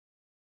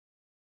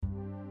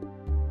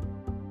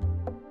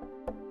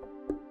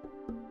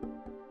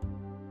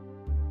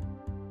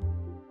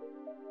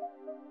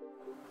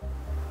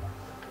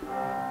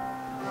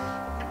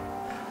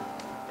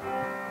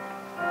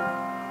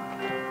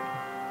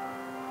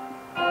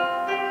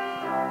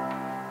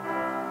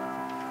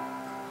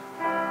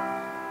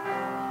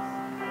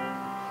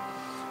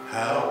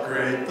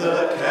great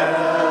the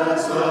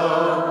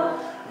chasm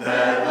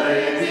that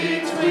lay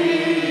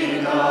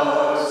between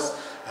us,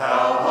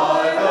 how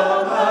high the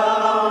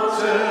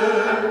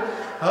mountain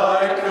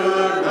I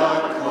could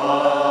not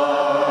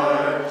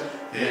climb.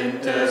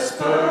 In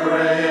desperation,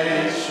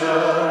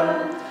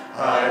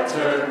 I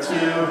turned to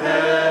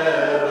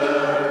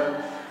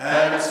heaven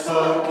and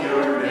spoke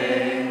your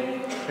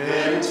name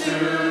into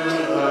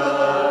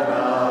the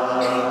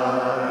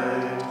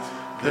night.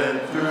 Then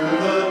through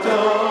the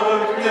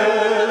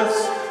darkness,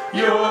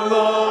 your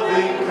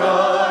loving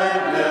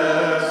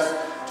kindness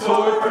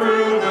tore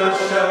through the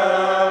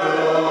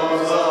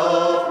shadows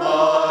of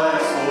my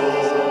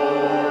soul.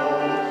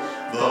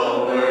 The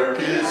work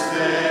is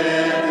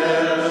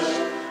finished,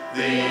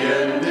 the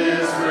end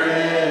is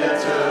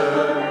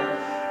written.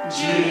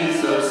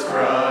 Jesus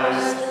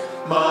Christ,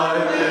 my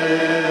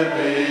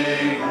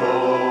living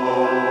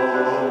hope.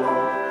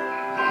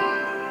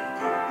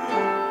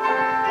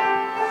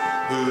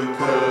 Who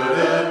could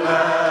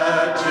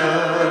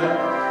imagine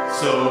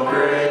so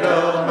great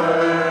a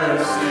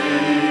mercy?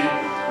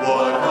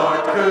 What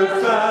heart could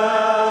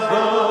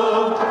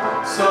fathom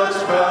such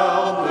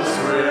boundless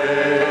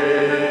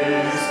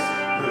grace?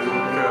 Who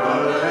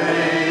God of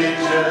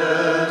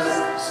ages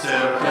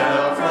stepped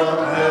down from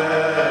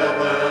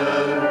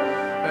heaven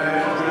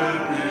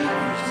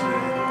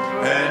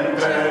and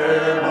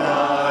bear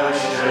my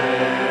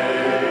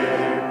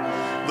shame?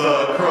 The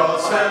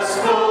cross has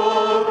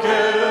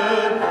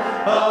spoken,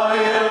 I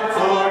am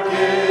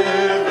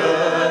forgiven.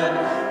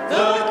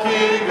 The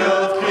King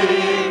of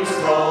Kings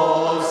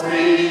calls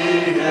me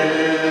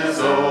his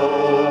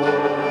own.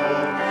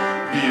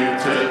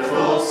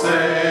 Beautiful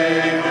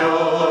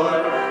Savior,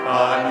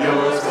 I'm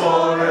yours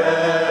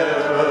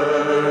forever.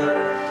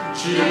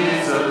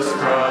 Jesus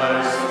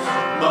Christ,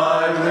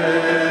 my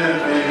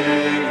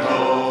living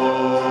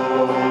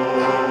hope.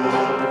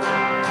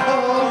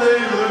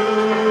 Hallelujah,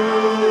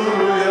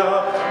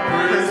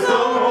 praise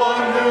the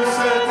one who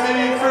set me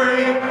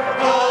free.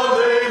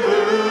 Hallelujah,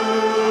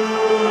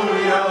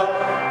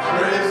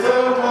 praise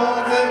the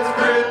one that's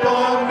grip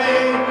on me.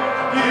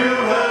 You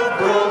have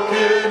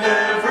broken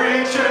every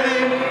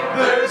chain.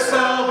 There's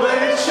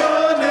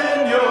salvation in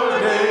your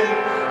name,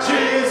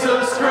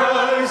 Jesus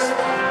Christ,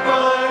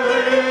 my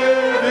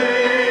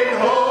living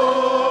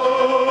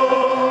hope.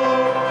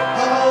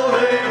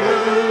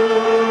 Hallelujah,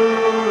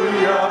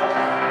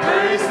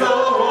 praise the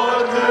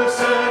one who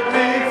set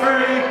me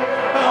free.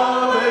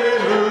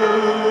 Hallelujah,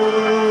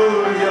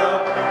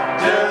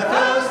 death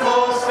has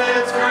lost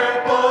its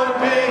grip on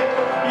me.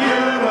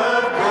 You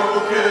have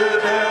broken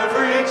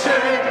every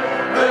chain.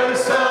 There's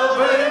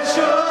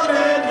salvation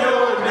in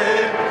your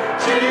name,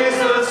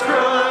 Jesus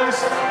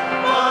Christ,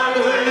 my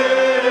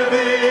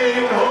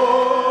living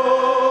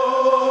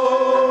hope.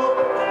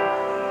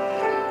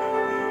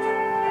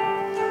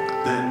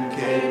 Then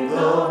came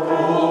the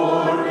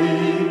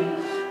morning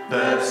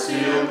that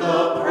sealed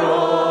the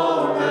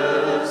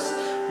promise.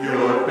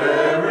 Your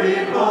very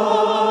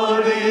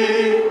body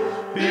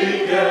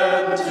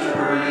began to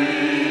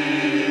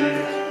breathe.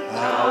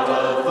 Out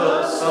of the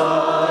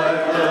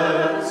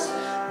silence,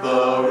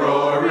 the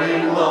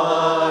roaring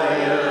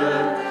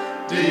lion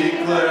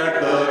declared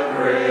the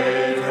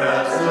grave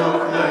has no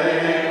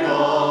claim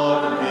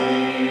on me.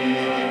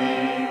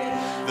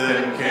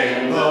 Then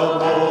came the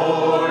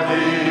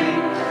morning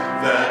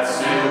that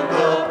sealed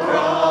the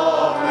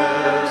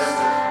promise.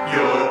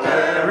 Your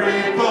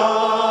very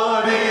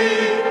body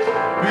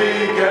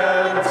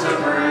began to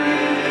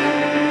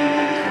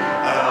breathe.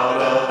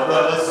 Out of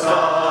the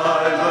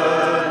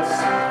silence,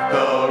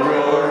 the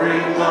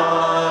roaring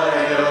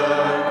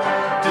lion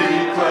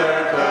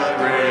declared the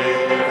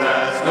grave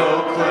has no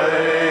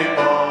claim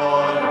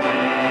on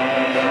me.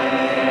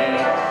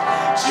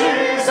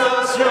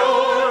 Jesus,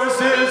 yours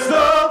is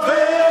the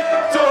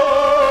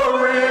victory.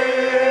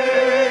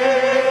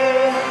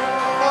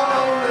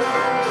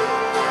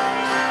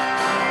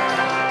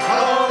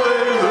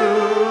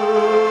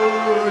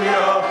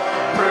 Hallelujah,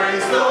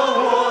 praise the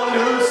one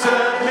who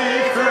set me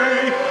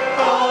free.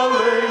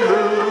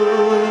 Hallelujah,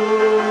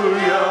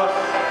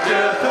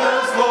 death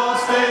has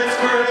lost its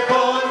grip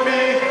on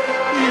me.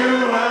 You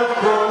have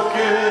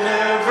broken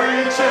every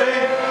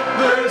chain.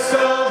 There's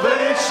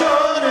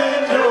salvation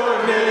in your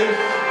name,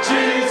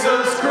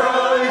 Jesus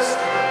Christ,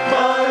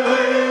 my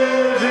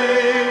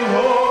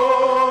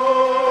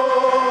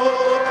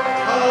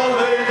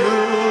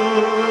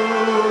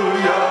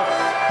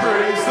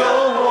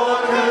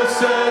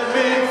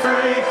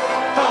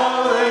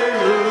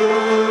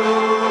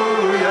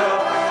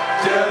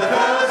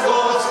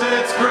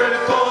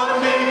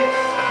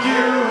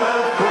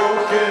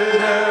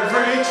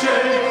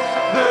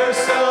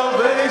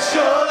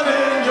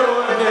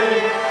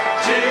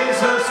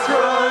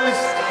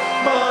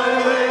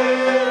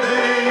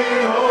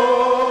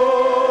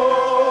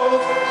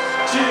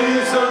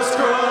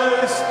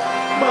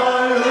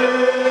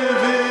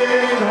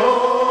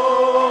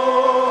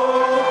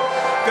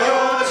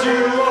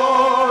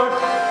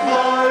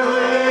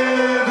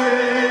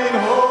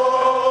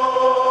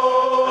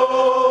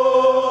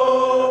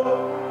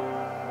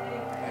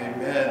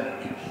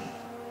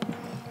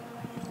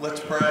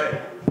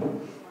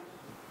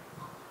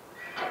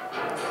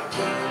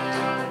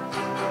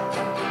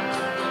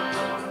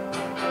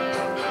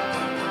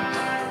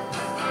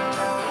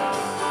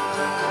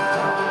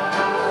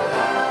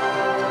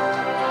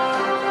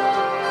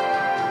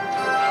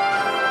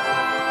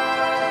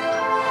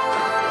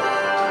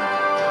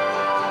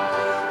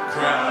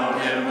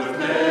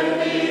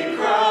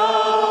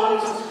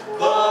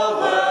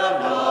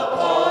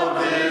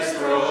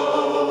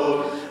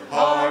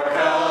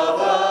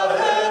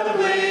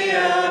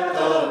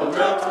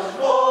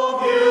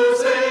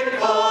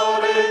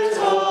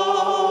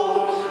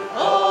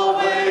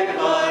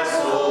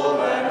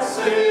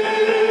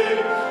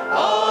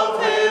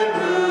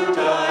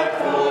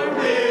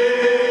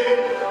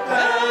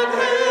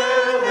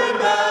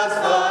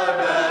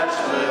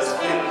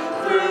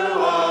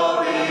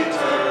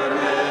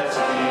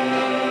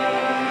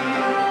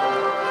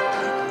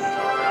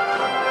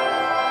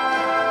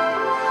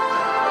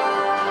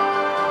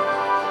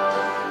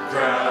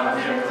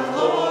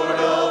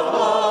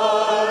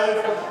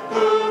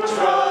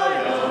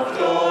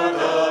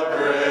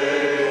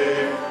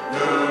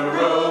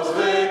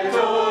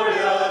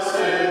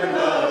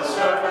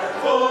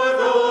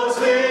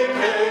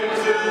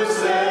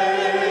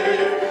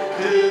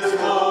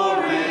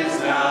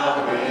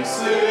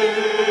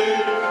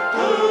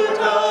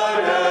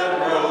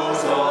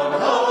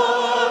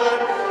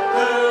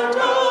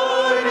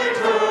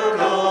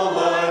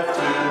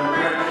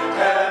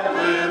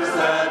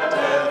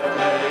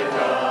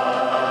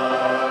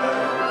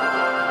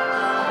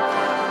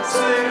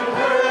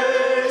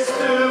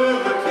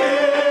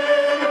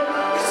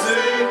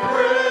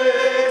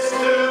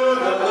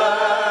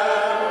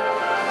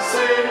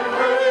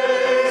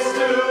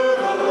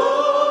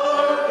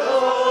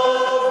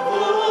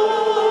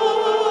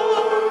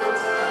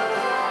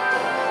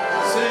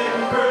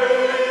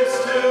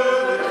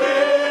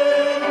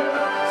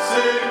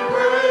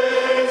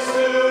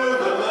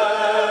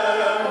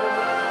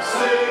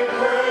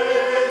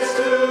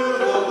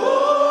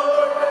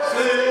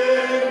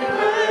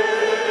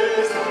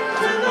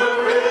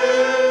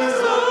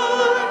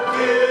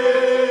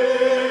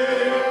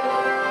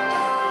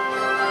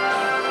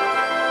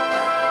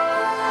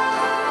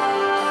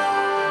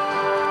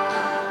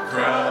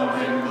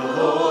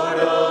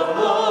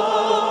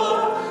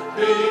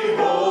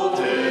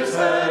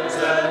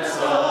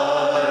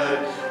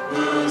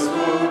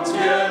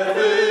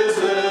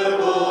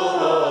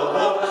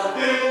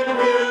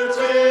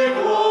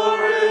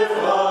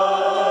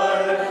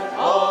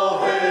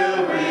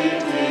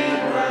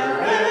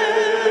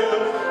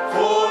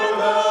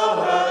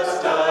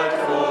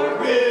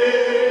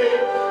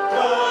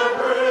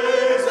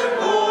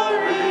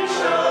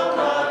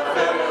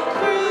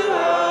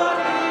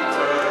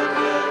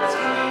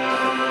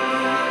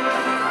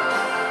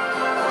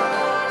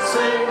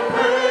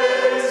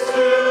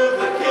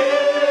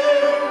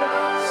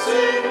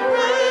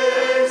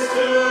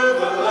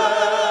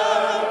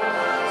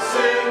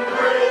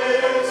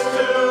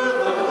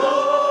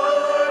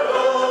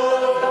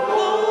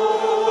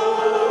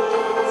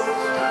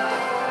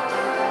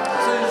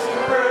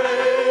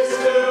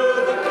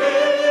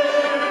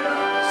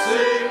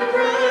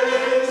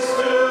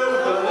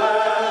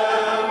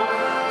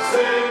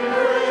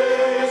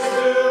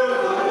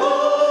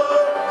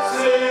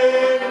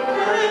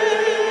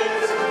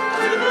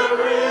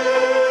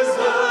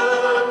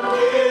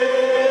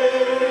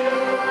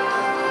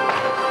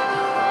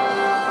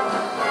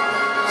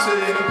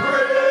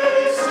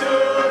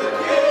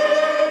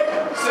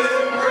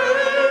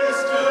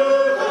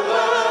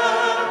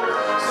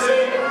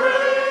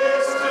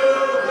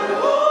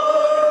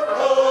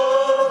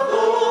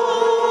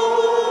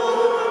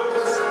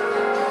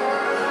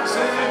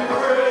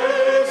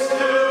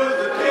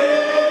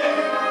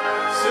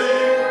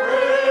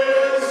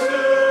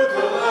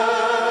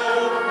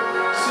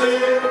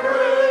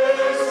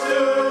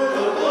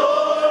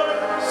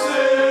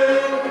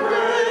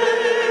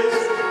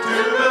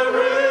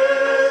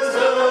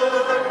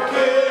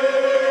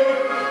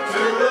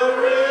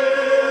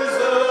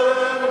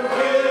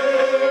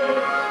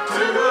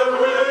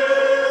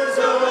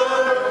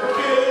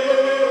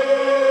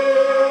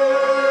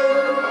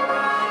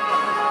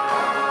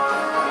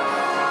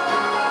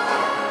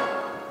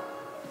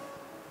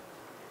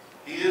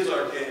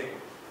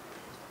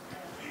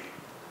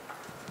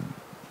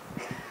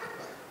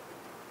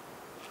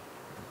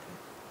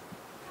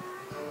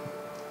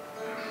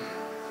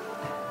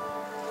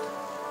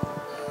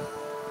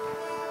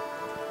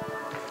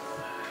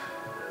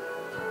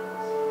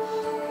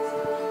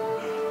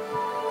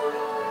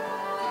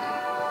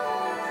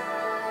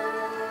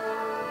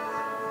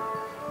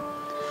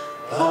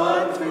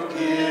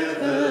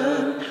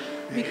Unforgiven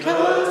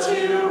because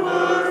you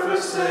were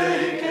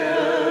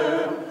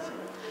forsaken.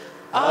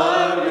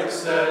 I'm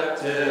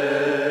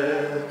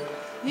accepted.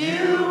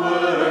 You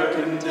were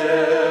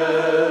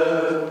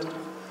condemned.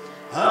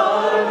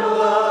 I'm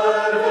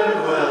alive and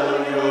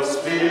well. Your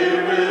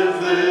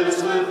spirit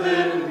lives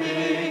within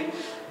me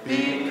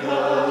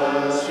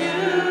because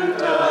you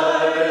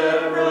died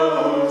and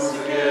rose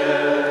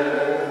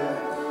again.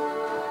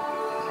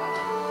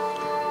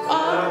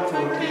 I'm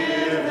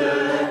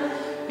forgiven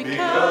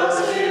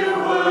because you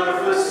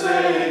were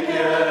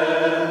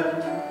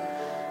forsaken.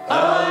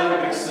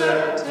 I'm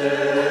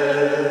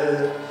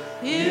accepted.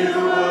 You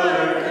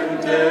were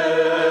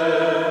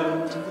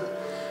condemned.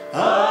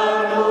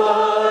 I'm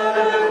alive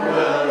and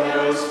well.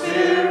 Your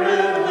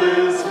spirit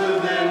lives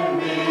within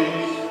me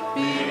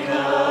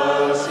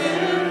because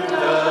you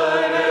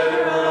died and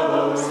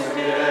rose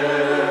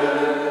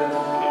again.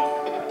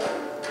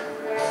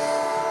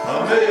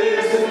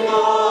 Amazing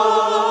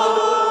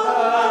love,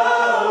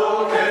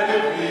 how can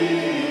it be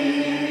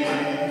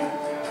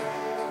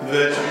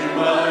that you,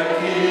 my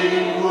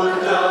King, would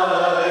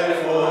die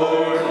for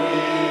me?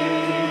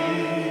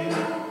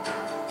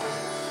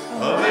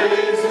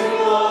 Amazing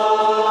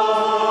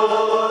love,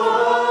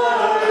 I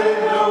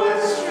know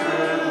it's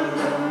true.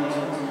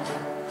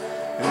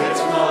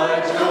 It's my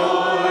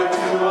joy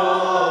to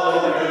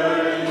honor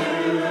you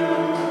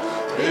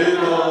in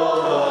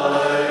all I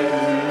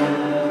do.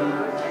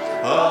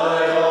 I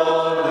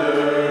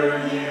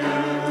honor you.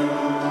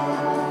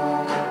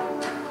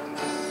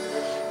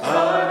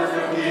 I'm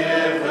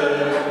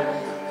forgiven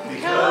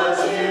because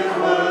you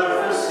were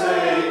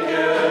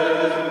forsaken.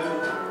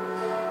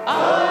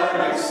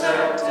 I'm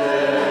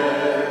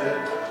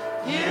accepted.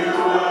 You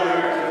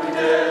were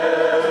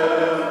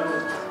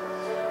condemned.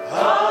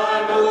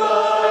 I'm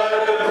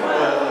alive and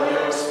well.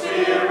 Your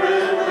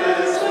spirit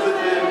lives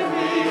within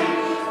me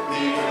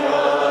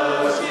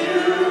because you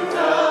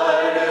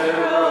died and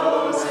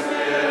rose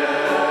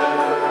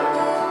again.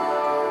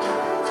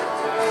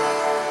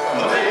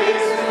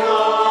 Amazing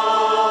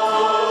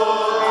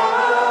love,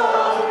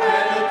 how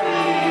can it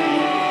be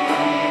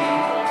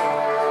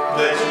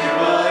that you,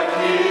 my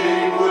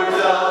King, would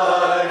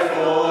die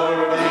for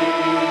me?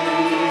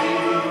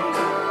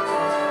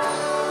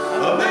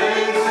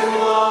 Amazing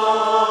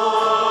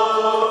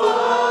love, I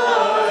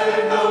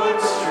know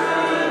it's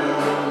true.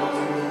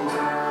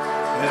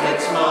 And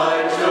it's my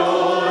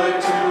joy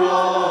to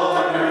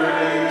honor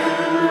you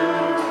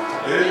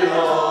in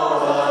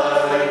all I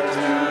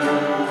do.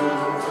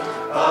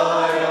 I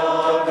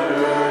honor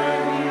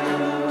you.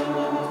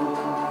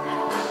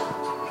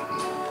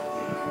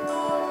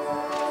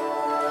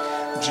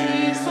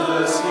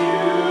 Jesus, you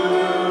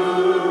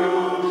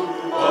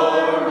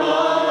are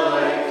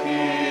my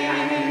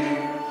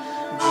King.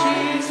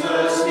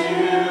 Jesus,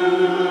 you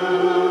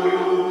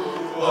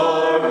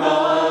are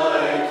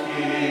my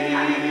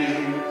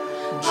King.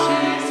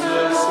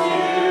 Jesus,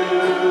 you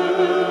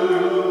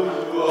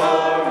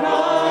are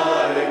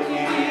my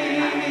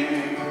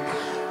King.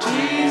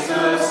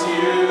 Jesus,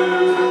 you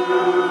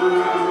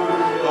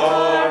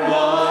are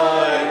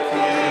my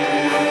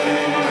King.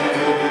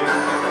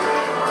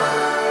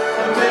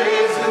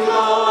 Amazing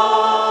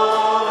love.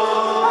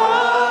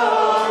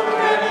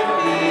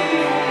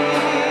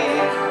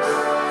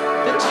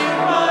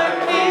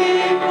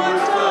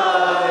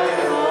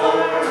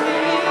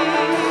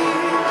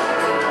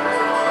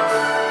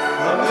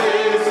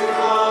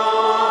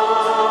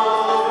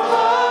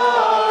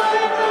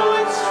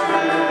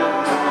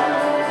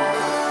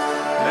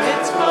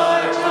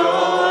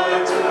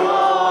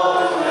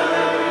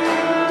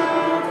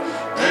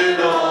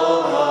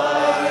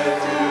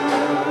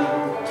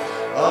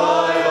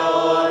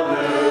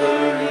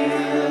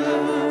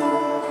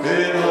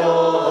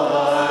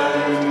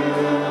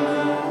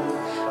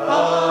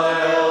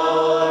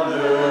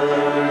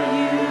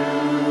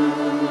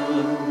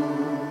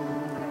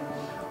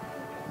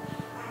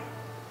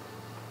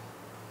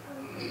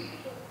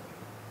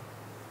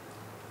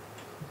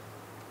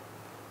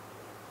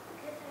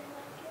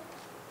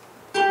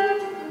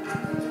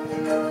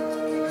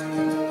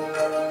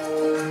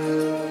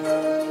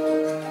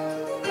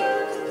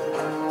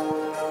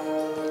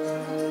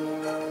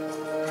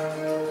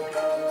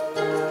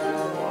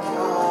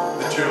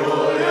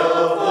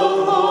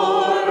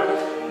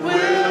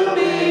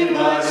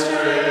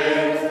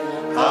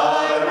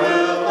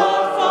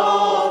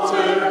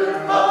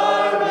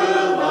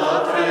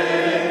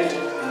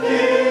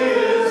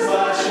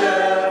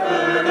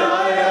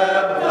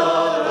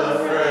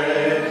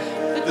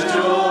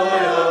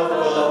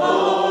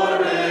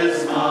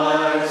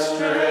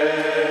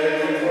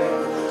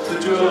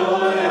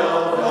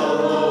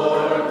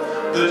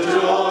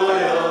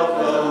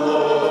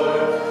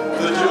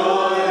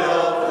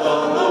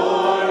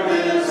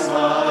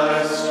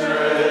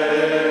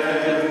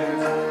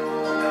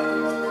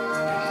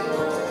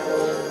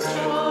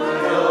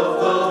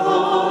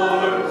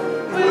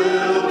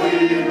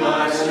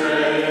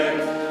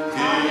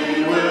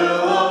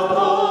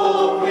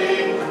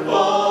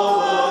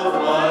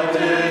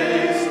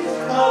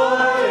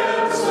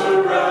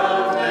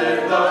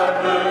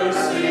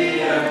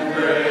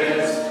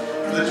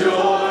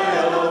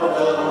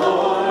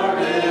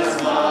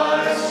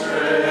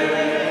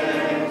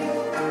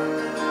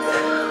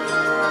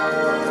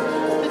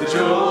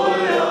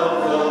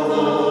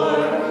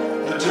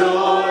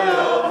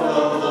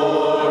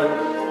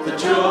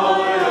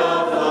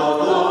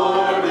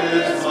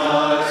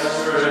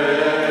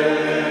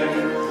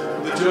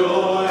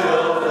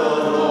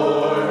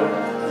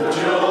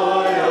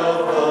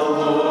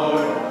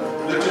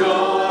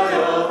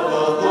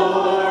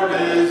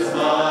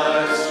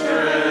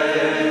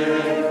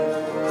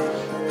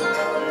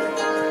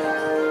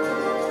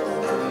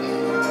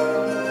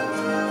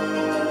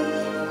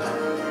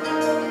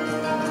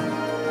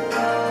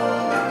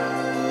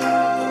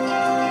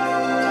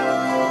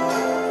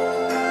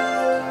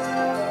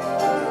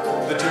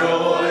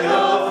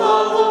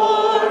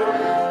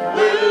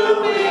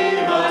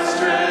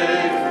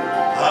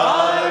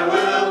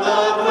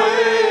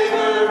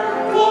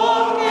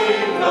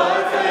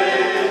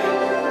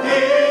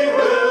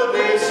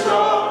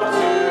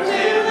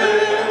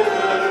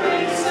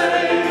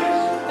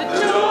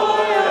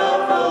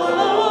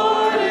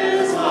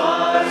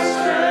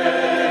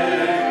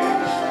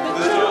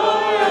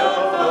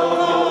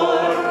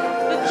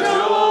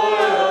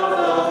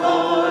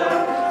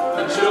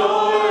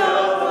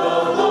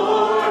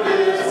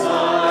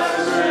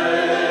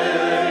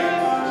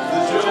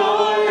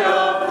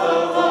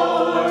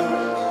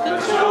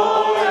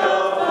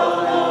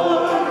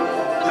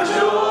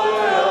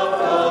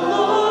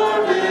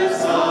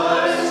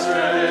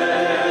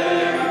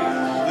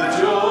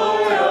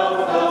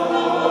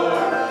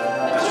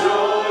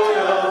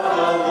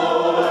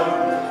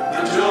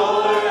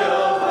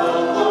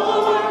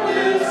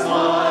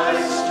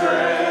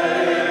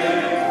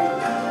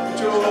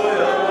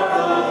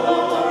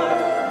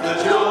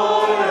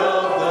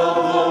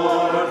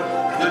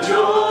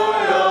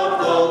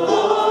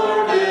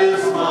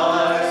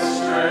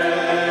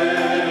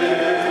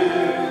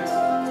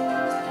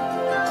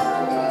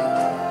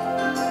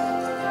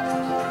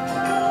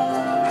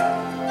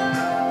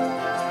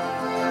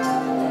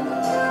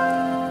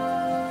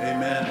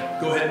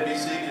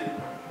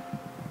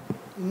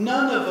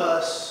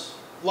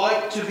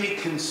 to be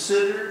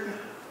considered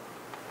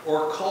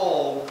or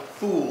called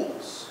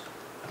fools.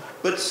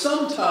 But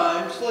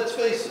sometimes, let's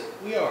face it,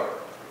 we are.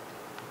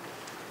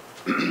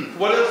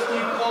 What else do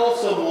you call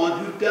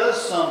someone who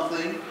does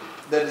something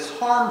that is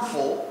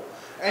harmful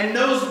and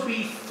knows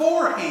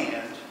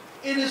beforehand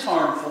it is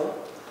harmful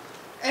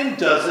and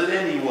does it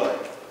anyway?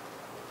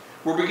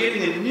 We're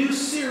beginning a new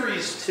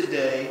series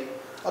today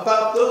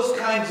about those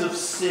kinds of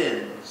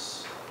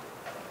sins.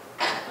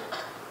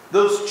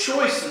 Those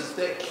choices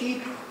that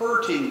keep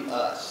hurting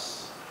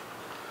us.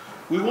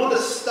 We want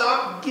to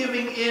stop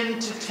giving in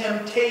to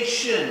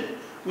temptation.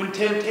 When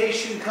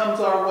temptation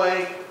comes our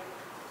way,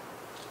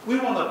 we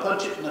want to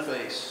punch it in the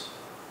face.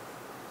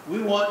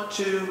 We want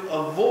to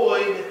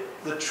avoid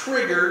the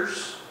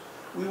triggers.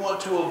 We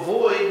want to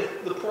avoid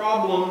the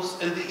problems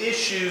and the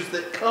issues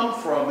that come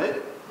from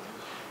it.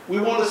 We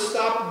want to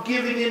stop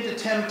giving in to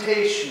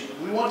temptation.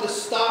 We want to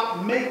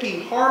stop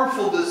making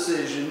harmful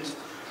decisions.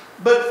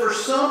 But for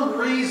some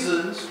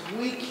reasons,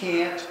 we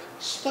can't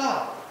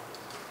stop.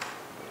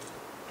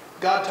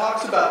 God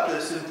talks about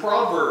this in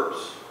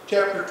Proverbs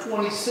chapter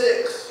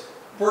 26,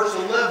 verse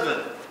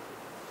 11.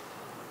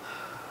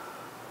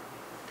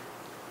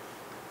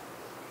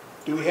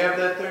 Do we have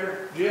that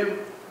there, Jim?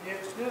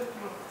 Yes, good.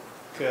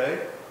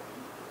 Okay.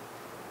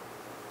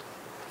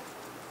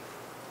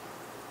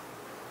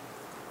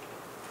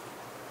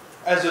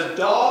 As a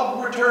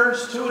dog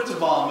returns to its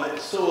vomit,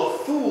 so a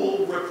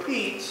fool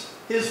repeats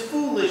his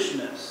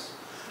foolishness.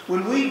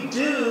 When we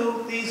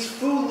do these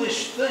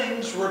foolish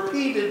things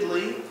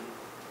repeatedly,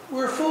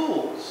 we're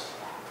fools.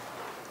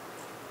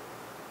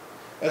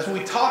 As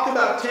we talk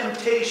about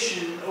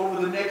temptation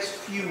over the next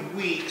few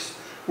weeks,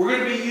 we're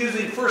going to be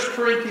using 1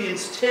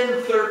 Corinthians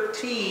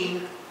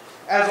 10:13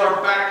 as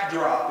our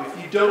backdrop.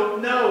 If you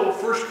don't know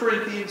 1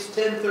 Corinthians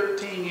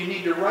 10:13, you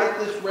need to write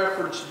this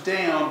reference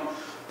down.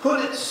 Put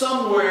it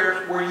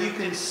somewhere where you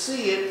can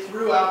see it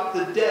throughout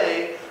the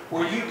day,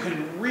 where you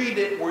can read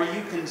it, where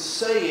you can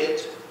say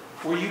it,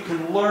 where you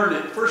can learn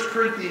it. 1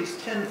 Corinthians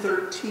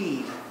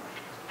 10:13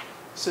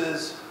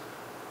 says,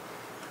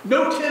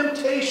 "No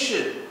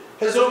temptation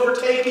has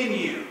overtaken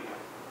you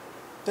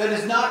that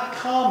is not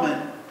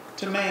common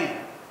to man.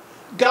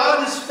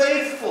 God is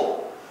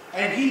faithful,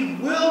 and He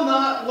will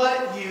not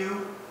let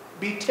you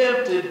be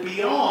tempted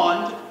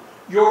beyond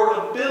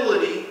your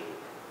ability,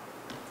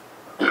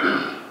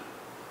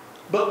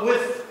 but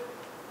with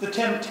the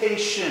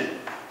temptation,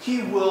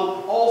 He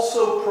will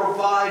also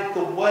provide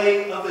the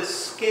way of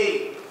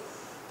escape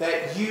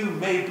that you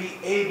may be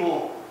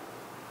able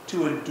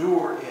to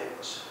endure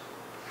it.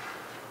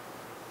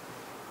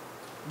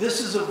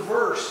 This is a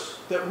verse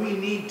that we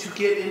need to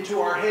get into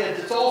our heads.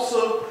 It's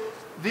also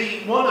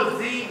one of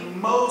the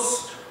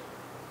most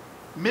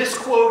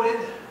misquoted,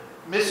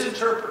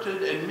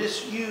 misinterpreted, and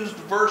misused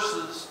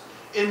verses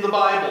in the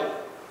Bible.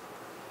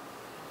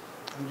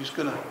 I'm just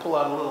going to pull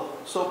out a little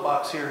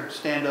soapbox here and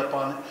stand up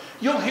on it.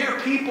 You'll hear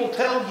people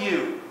tell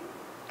you,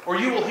 or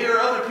you will hear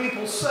other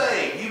people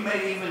say, you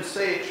may even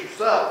say it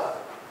yourself,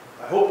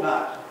 I hope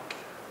not,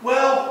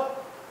 well,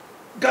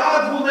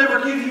 God will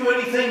never give you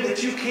anything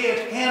that you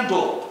can't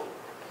handle.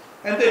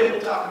 And they will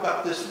talk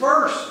about this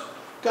verse.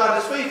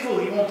 God is faithful.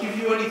 He won't give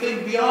you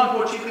anything beyond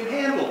what you can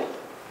handle.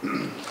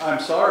 I'm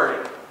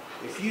sorry.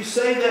 If you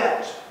say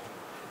that,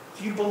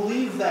 if you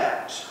believe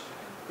that,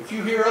 if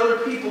you hear other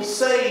people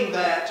saying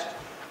that,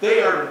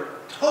 they are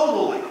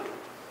totally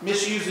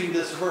misusing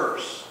this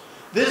verse.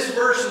 This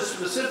verse is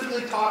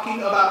specifically talking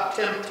about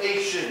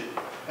temptation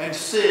and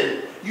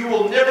sin. You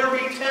will never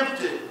be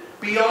tempted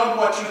beyond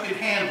what you can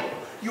handle.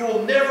 You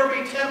will never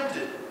be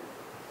tempted.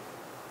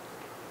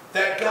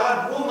 That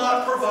God will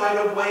not provide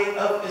a way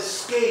of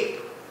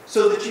escape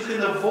so that you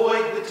can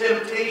avoid the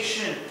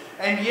temptation.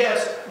 And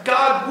yes,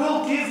 God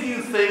will give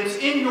you things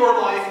in your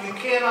life you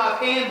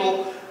cannot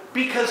handle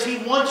because He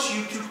wants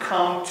you to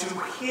come to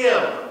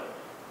Him.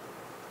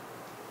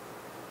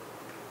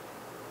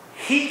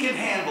 He can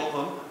handle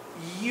them.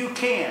 You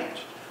can't.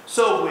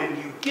 So when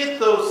you get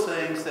those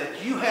things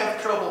that you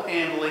have trouble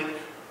handling,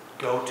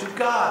 go to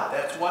God.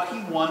 That's what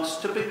He wants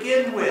to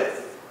begin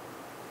with.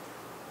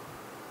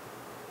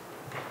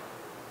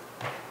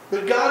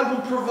 But God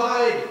will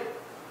provide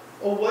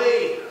a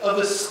way of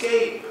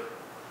escape.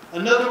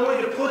 Another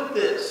way to put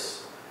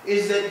this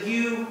is that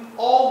you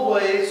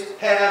always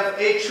have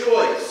a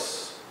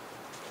choice.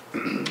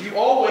 You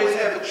always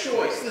have a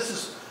choice. This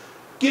is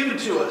given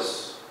to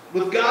us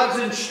with God's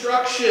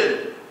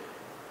instruction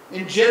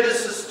in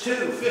Genesis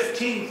 2,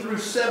 15 through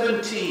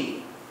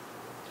 17.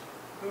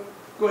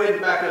 Go ahead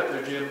and back up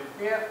there, Jim.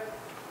 Yeah.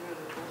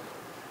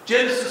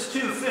 Genesis 2,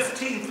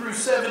 15 through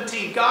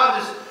 17.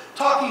 God is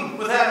talking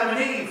with Adam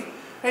and Eve.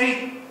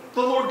 And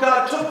the Lord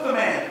God took the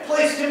man,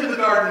 placed him in the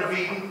Garden of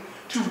Eden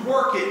to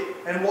work it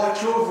and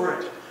watch over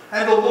it.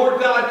 And the Lord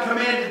God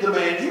commanded the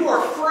man, you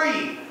are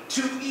free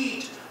to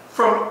eat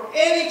from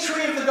any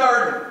tree of the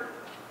garden,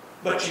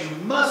 but you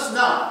must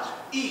not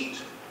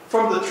eat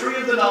from the tree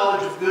of the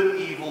knowledge of good and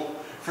evil,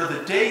 for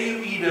the day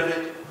you eat of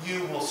it,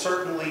 you will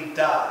certainly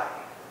die.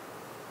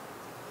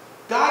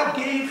 God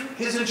gave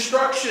His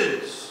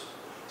instructions.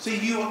 See,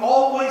 you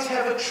always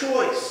have a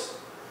choice,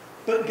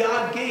 but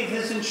God gave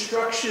His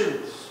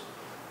instructions.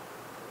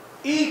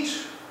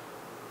 Eat.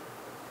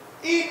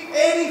 Eat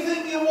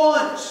anything you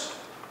want,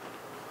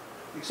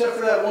 except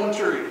for that one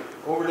tree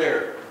over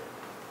there.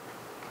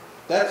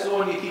 That's the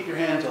one you keep your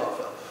hands off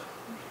of.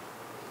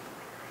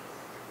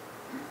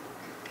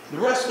 The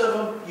rest of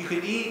them, you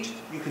can eat,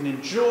 you can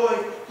enjoy,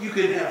 you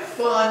can have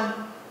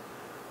fun.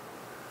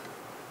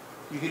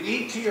 You can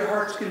eat to your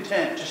heart's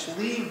content. Just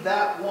leave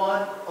that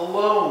one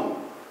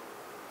alone.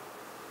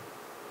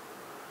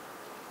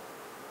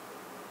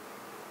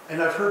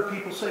 And I've heard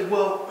people say,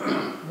 well,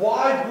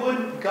 why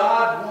wouldn't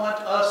God want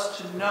us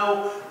to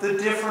know the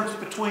difference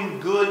between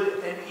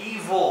good and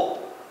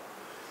evil?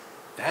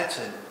 That's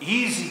an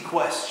easy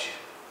question.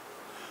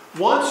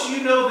 Once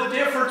you know the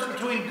difference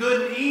between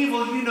good and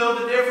evil, you know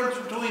the difference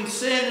between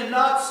sin and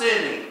not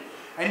sinning.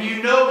 And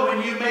you know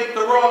when you make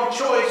the wrong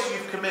choice,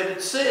 you've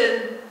committed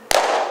sin.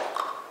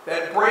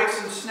 That breaks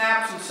and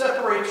snaps and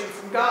separates you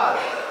from God,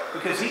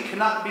 because He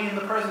cannot be in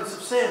the presence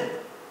of sin.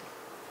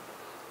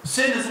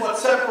 Sin is what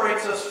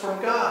separates us from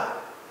God.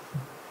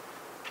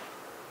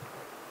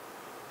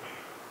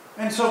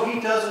 And so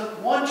He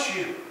doesn't want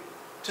you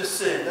to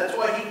sin. That's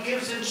why He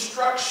gives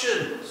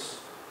instructions.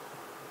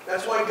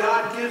 That's why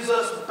God gives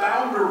us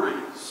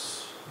boundaries.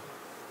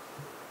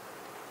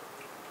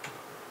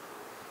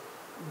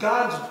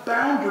 God's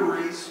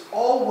boundaries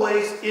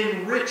always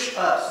enrich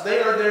us.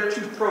 They are there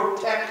to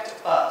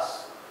protect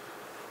us.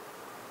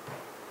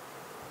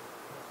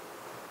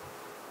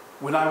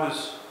 When I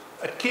was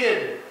a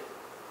kid,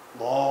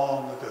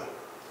 long ago,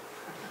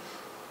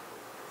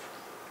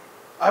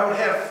 I would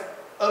have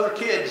other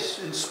kids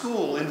in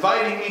school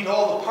inviting me to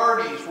all the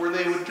parties where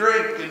they would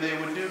drink and they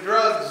would do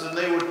drugs and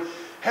they would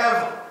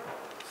have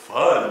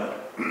fun,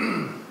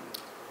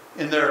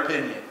 in their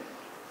opinion.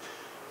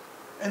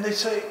 And they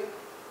say,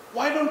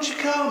 why don't you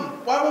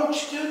come? Why won't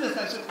you do this? And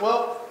I said,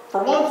 well,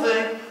 for one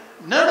thing,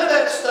 none of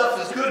that stuff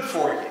is good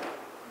for you.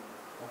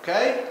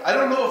 Okay? I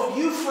don't know if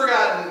you've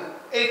forgotten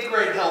 8th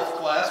grade health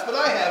class, but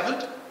I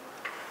haven't.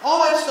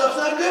 All that stuff's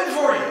not good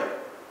for you.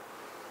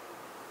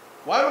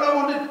 Why would I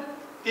want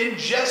to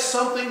ingest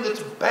something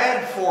that's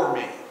bad for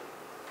me?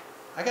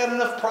 I got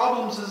enough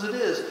problems as it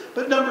is.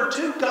 But number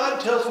 2, God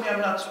tells me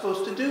I'm not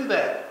supposed to do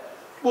that.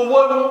 Well,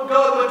 why won't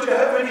God let you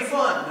have any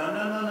fun?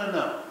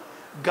 No.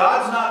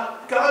 God's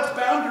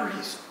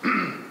boundaries,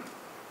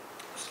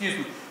 excuse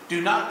me, do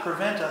not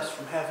prevent us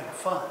from having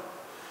fun.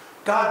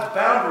 God's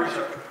boundaries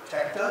are to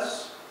protect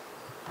us.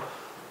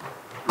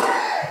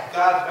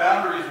 God's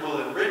boundaries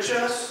will enrich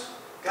us.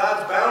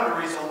 God's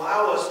boundaries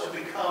allow us to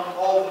become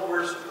all that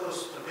we're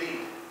supposed to be.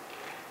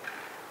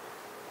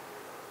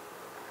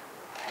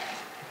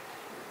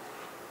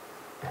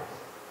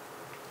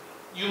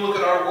 You look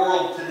at our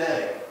world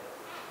today.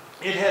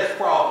 It has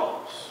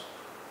problems,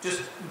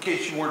 just in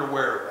case you weren't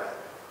aware of that.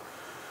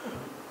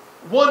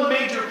 One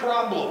major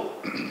problem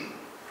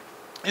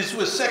is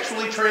with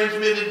sexually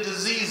transmitted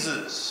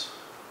diseases.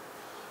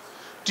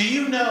 Do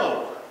you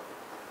know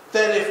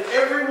that if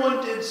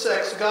everyone did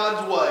sex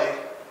God's way,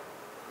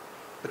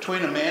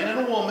 between a man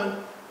and a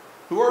woman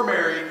who are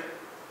married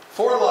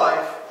for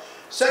life,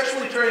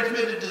 sexually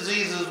transmitted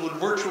diseases would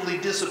virtually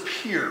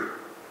disappear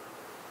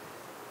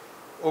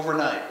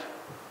overnight?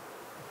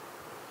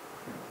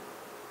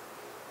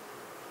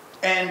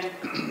 And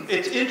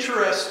it's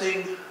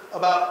interesting,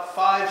 about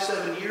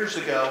 5-7 years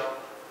ago,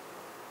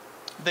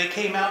 they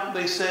came out and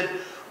they said,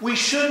 we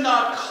should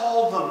not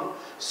call them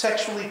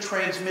sexually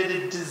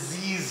transmitted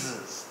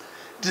diseases.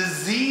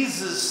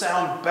 Diseases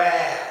sound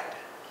bad.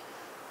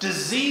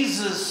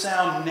 Diseases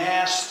sound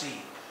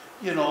nasty.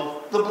 You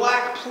know, the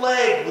Black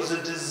Plague was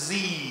a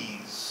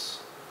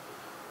disease.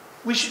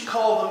 We should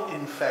call them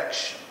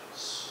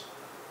infections.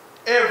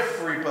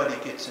 Everybody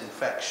gets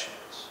infections.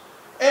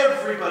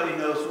 Everybody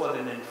knows what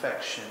an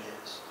infection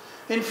is.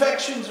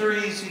 Infections are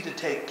easy to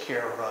take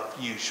care of,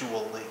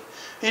 usually.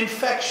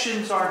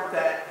 Infections aren't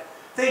that.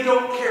 They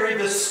don't carry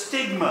the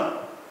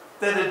stigma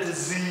that a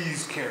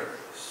disease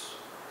carries.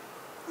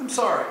 I'm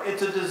sorry,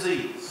 it's a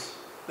disease.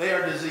 They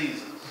are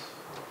diseases.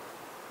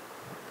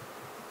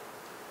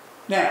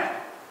 Now,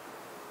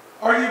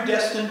 are you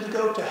destined to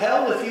go to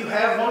hell if you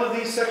have one of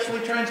these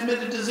sexually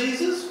transmitted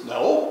diseases?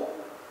 No.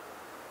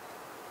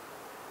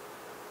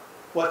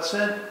 What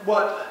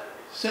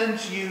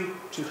sends you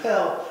to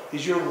hell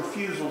is your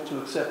refusal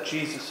to accept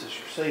Jesus as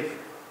your Savior.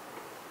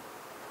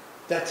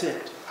 That's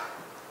it.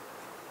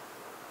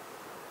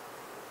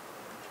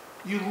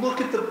 You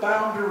look at the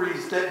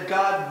boundaries that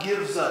God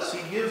gives us.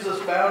 He gives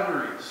us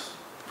boundaries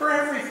for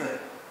everything.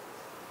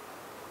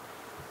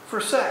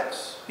 For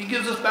sex. He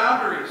gives us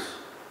boundaries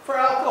for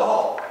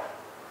alcohol.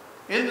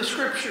 In the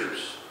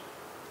Scriptures,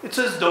 it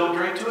says don't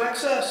drink to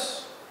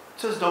excess.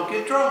 It says don't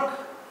get drunk.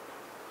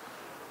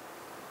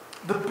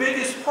 The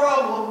biggest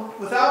problem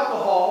with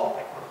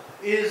alcohol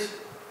is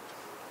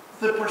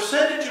the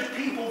percentage of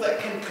people that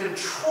can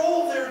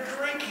control their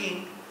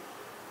drinking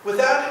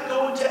without it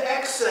going to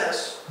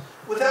excess,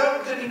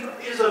 without getting,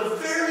 is a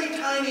very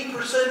tiny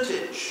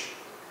percentage.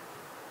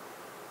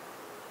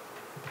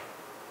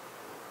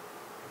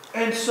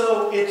 And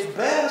so it's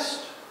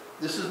best,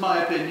 this is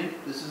my opinion,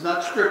 this is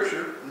not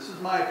Scripture, this is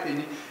my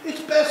opinion,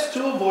 it's best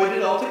to avoid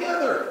it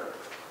altogether.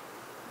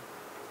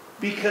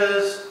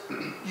 Because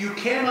you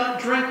cannot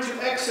drink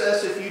to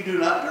excess if you do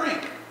not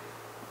drink.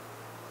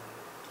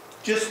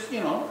 Just,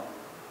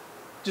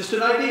 just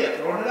an idea,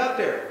 throwing it out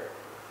there.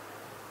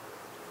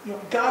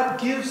 God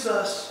gives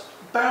us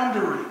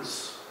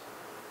boundaries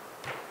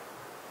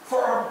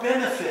for our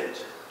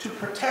benefit, to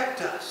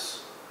protect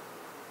us.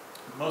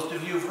 Most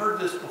of you have heard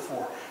this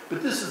before,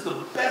 but this is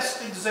the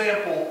best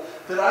example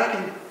that I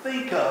can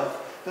think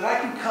of, that I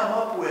can come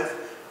up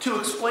with to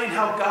explain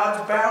how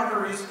God's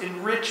boundaries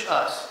enrich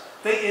us.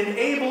 They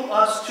enable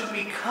us to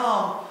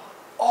become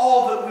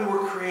all that we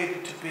were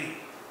created to be.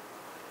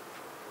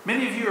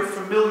 Many of you are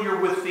familiar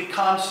with the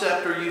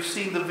concept, or you've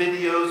seen the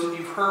videos and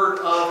you've heard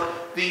of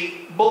the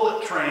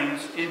bullet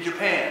trains in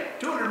Japan.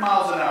 200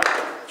 miles an hour,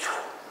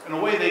 and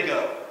away they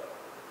go.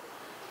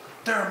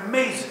 They're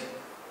amazing.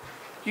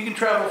 You can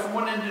travel from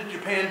one end of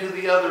Japan to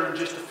the other in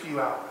just a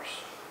few hours.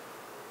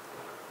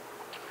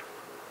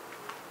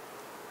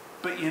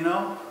 But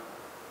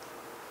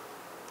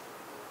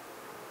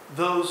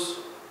those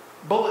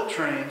bullet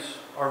trains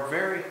are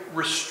very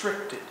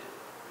restricted.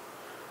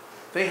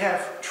 They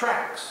have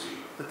tracks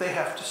that they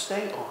have to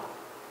stay on.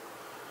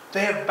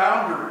 They have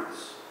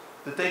boundaries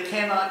that they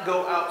cannot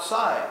go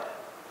outside.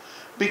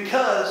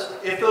 Because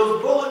if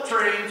those bullet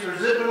trains are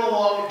zipping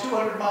along at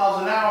 200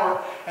 miles an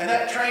hour and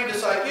that train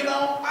decides,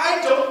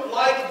 I don't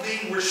like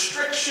the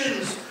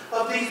restrictions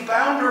of these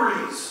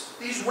boundaries,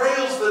 these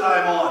rails that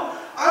I'm on.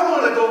 I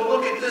want to go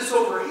look at this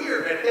over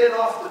here and head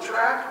off the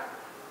track.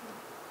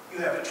 You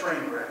have a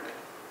train wreck.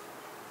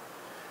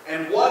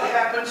 And what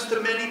happens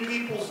to many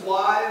people's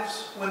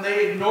lives when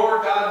they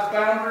ignore God's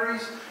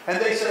boundaries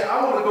and they say,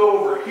 I want to go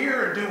over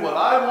here and do what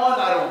I want,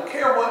 I don't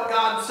care what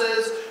God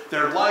says?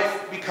 Their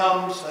life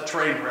becomes a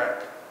train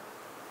wreck.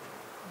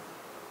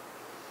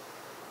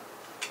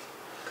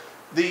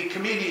 The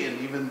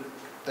comedian, even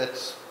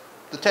that's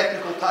the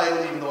technical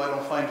title, even though I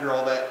don't find her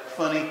all that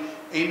funny,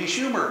 Amy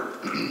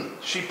Schumer,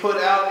 she put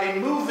out a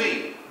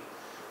movie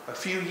a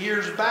few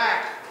years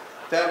back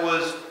that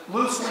was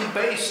loosely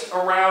based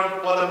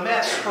around what a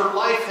mess her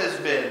life has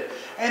been.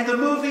 And the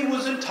movie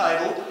was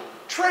entitled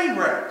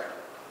Trainwreck.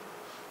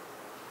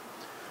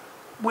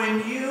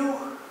 When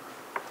you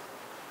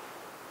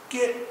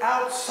get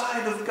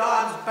outside of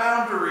God's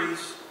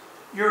boundaries,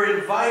 you're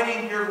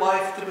inviting your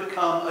life to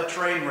become a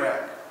train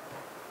wreck.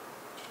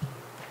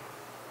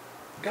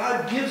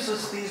 God gives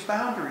us these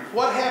boundaries.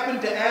 What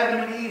happened to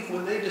Adam and Eve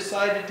when they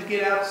decided to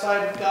get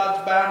outside of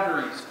God's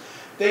boundaries?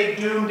 They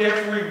doomed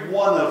every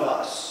one of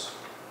us.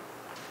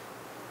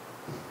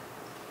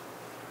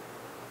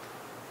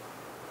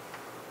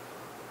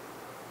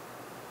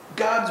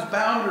 God's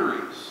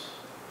boundaries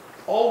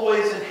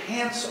always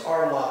enhance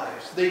our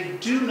lives. They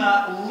do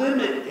not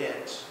limit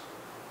it.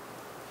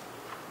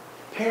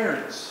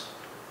 Parents,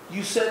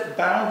 you set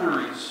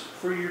boundaries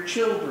for your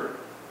children.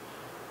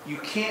 You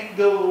can't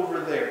go over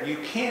there. You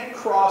can't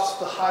cross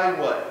the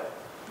highway.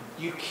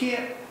 You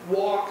can't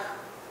walk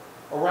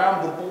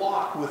around the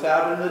block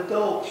without an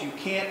adult. You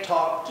can't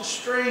talk to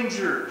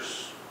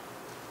strangers.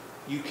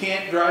 You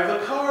can't drive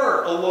a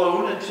car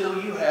alone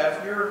until you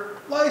have your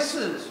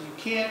license. You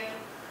can't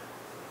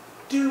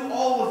do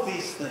all of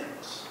these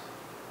things.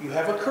 You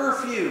have a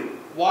curfew.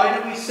 Why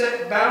do we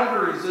set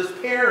boundaries as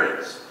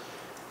parents?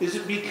 Is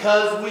it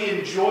because we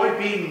enjoy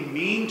being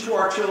mean to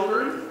our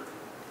children?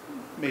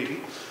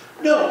 Maybe.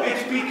 No,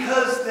 it's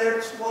because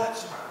that's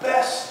what's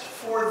best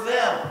for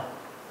them.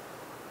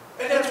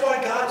 And that's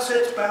why God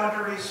sets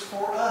boundaries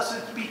for us.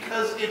 It's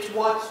because it's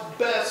what's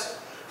best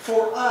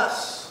for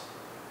us.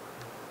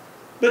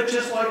 But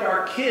just like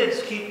our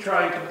kids keep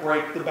trying to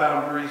break the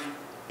boundaries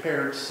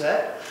parents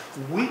set,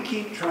 we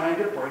keep trying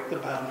to break the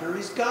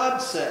boundaries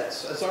God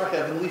sets as our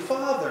Heavenly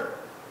Father.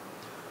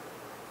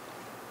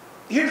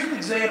 Here's an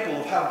example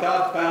of how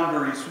God's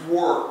boundaries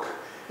work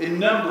in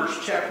Numbers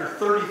chapter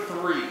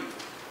 33.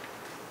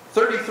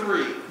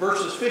 33,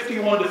 verses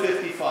 51 to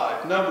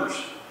 55.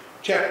 Numbers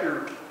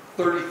chapter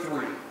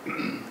 33.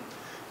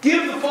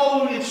 Give the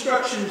following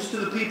instructions to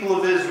the people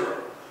of Israel.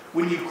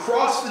 When you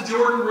cross the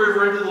Jordan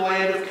River into the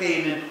land of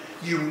Canaan,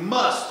 you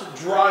must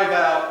drive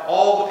out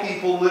all the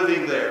people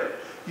living there.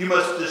 You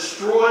must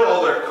destroy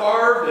all their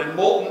carved and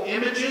molten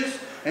images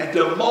and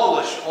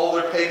demolish all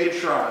their pagan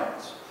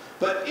shrines.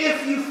 But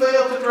if you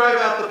fail to drive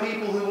out the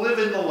people who live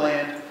in the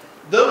land,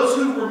 those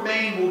who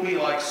remain will be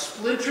like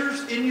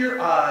splinters in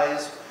your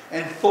eyes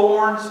and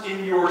thorns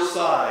in your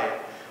side.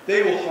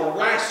 They will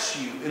harass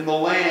you in the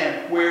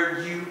land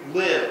where you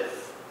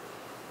live.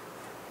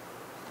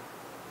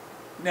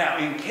 Now,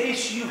 in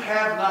case you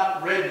have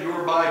not read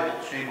your Bible,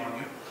 shame on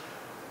you,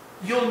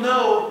 you'll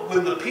know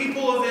when the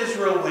people of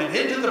Israel went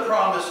into the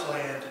promised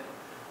land,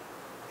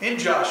 in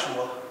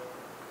Joshua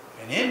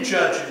and in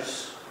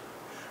Judges,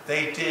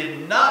 they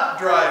did not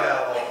drive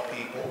out all the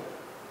people.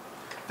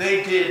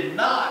 They did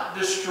not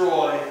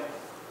destroy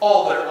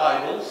all their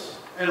idols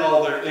and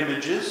all their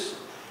images,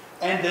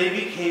 and they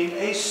became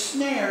a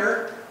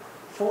snare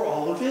for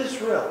all of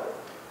Israel.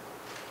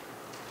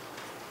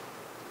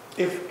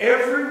 If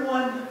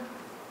everyone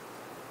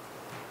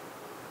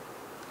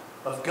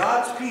of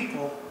God's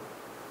people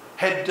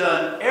had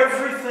done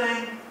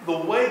everything the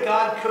way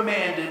God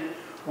commanded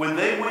when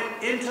they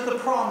went into the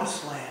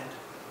promised land,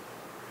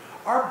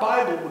 our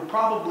Bible would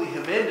probably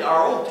have ended,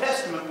 our Old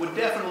Testament would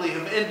definitely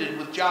have ended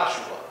with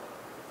Joshua.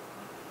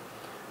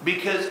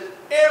 Because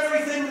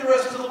everything the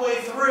rest of the way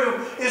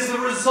through is the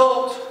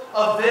result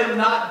of them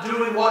not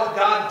doing what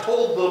God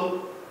told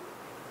them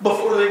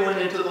before they went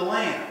into the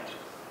land.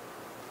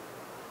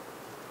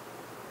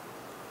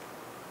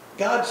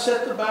 God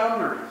set the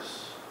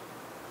boundaries,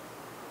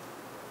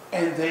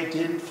 and they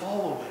didn't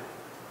follow it.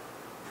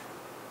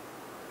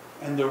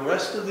 And the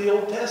rest of the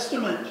Old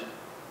Testament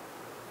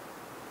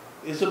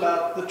is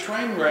about the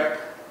train wreck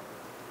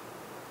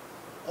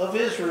of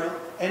Israel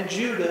and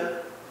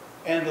Judah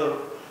and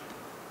the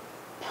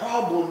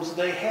problems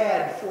they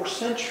had for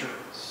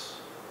centuries.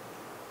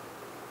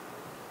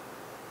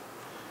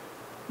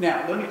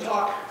 Now, let me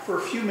talk for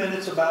a few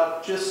minutes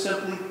about just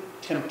simply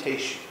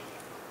temptation.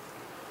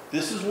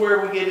 This is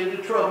where we get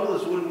into trouble,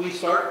 is when we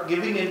start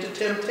giving into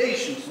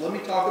temptation. So let me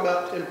talk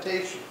about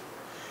temptation.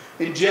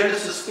 In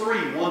Genesis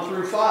 3, 1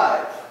 through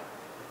 5,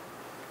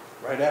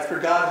 right after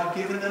God had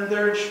given them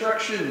their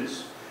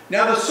instructions.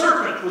 Now the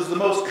serpent was the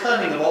most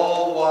cunning of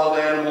all the wild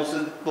animals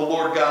that the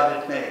Lord God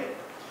had made.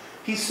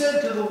 He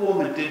said to the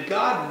woman, "Did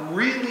God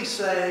really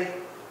say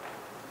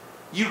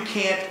you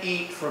can't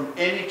eat from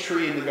any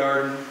tree in the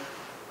garden?"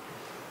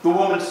 The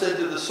woman said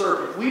to the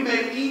serpent, "We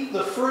may eat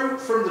the fruit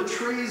from the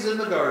trees in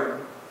the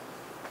garden.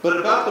 But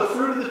about the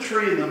fruit of the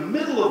tree in the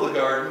middle of the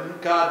garden,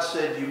 God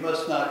said, you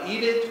must not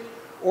eat it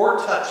or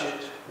touch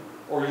it,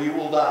 or you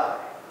will die."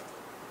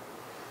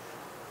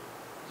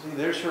 See,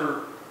 there's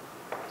her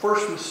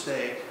first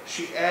mistake.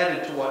 She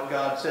added to what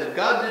God said.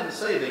 God didn't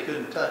say they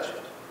couldn't touch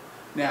it.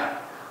 Now,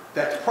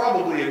 that's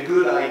probably a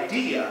good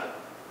idea,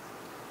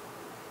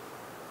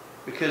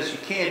 because you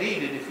can't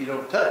eat it if you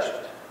don't touch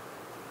it.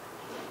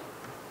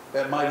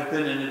 That might have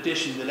been an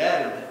addition that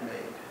Adam had made.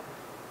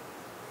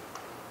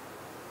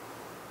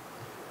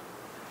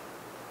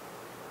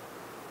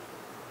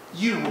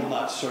 "You will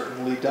not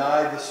certainly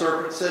die," the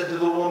serpent said to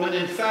the woman.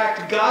 "In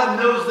fact, God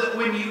knows that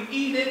when you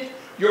eat it,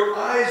 your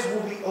eyes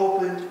will be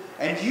opened,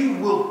 and you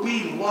will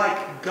be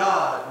like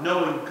God,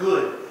 knowing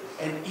good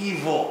and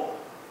evil."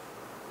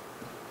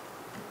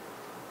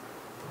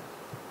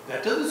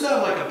 That doesn't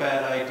sound like a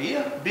bad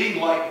idea, being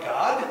like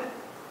God.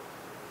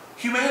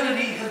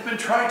 Humanity has been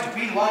trying to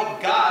be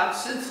like God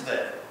since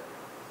then.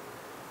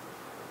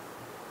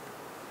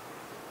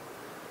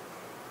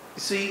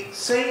 You see,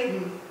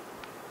 Satan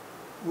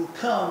will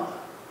come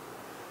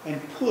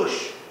and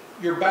push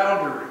your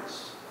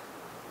boundaries.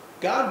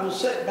 God will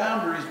set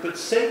boundaries, but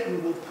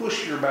Satan will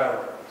push your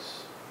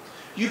boundaries.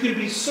 You can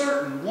be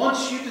certain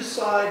once you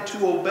decide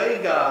to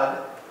obey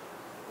God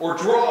or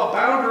draw a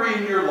boundary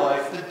in your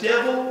life, the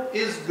devil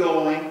is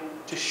going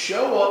to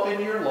show up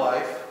in your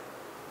life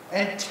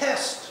and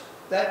test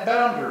that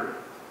boundary.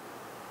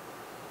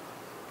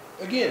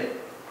 Again,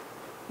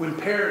 when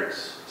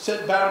parents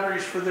set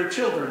boundaries for their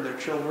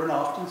children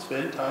often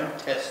spend time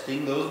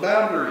testing those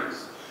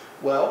boundaries.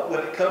 Well, when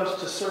it comes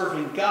to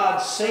serving God,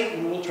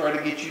 Satan will try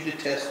to get you to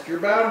test your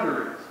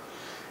boundaries.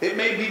 It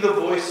may be the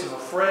voice of a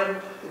friend,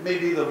 it may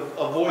be a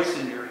voice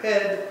in your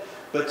head,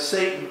 but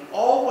Satan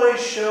always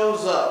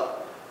shows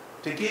up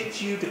to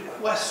get you to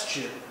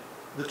question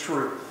the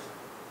truth.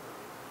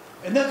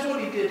 And that's what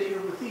he did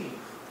here with Eve.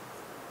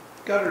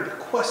 Got her to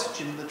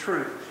question the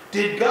truth.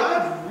 Did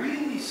God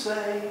really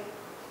say,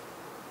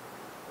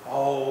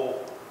 "Oh,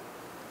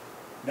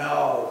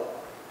 no,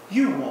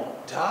 you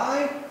won't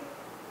die"?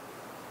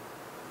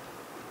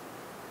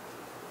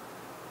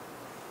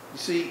 You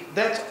see,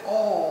 that's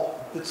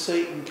all that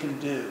Satan can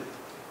do.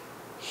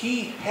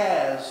 He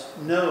has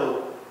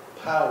no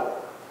power.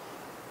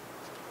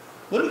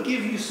 Let me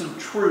give you some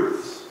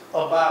truths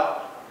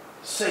about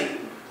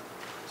Satan,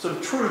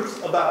 some truths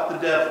about the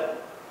devil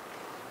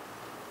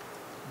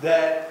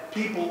that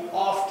people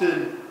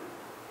often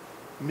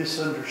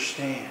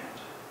misunderstand.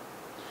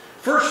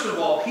 First of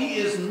all, he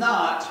is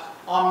not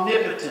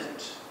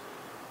omnipotent.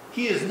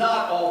 He is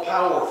not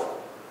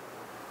all-powerful.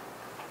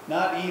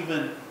 Not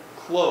even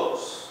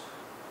close.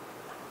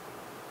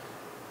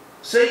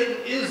 Satan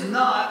is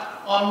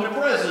not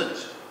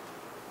omnipresent.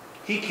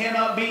 He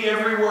cannot be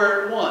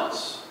everywhere at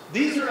once.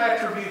 These are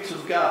attributes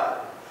of God.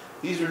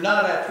 These are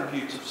not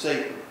attributes of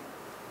Satan.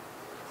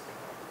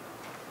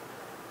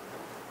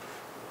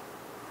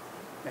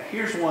 Now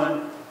here's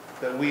one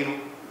that we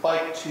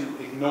like to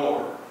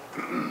ignore.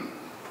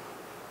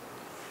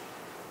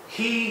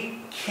 He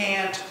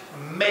can't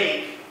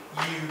make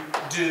you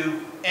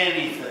do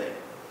anything.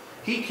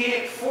 He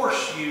can't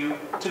force you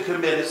to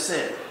commit a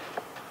sin.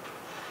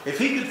 If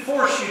he could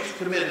force you to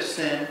commit a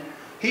sin,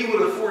 he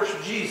would have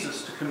forced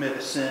Jesus to commit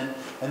a sin,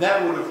 and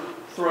that would have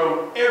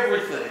thrown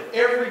everything,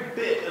 every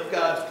bit of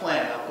God's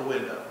plan out the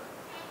window.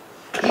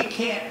 He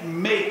can't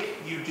make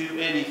you do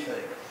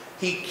anything.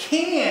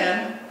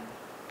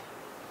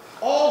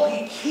 All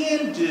he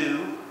can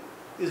do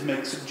is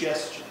make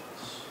suggestions.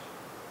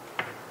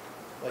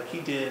 Like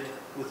he did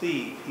with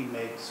Eve, he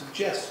made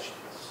suggestions.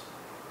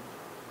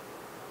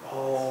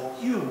 "Oh,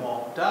 you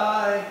won't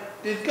die.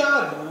 Did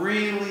God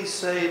really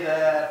say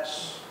that?"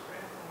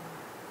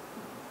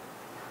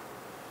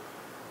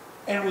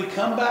 And we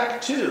come back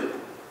to,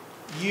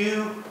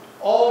 you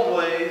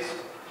always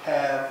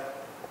have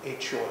a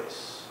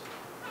choice.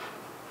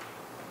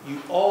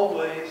 You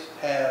always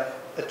have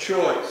a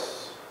choice.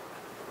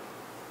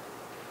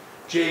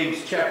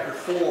 James chapter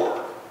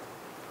 4,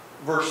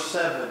 verse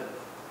 7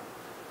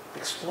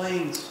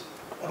 explains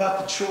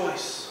about the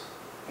choice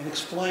and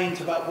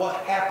explains about what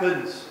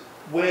happens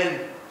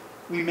when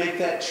we make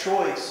that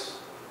choice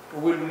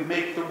or when we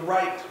make the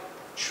right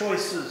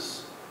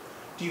choices.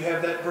 Do you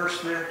have that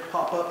verse there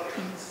pop up,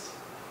 please?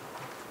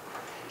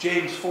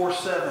 James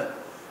 4:7.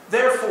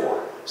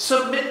 "Therefore,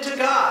 submit to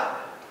God.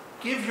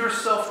 Give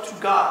yourself to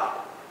God.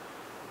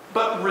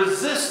 But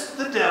resist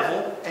the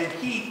devil, and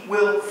he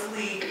will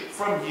flee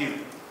from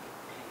you."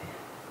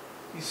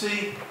 You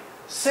see,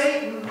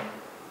 Satan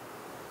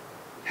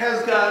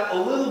has got a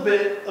little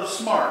bit of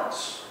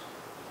smarts.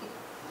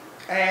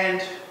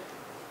 And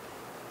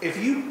if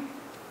you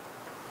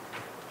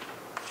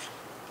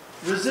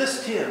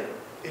resist him,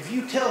 if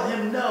you tell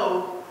him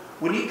no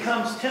when he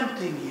comes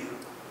tempting you,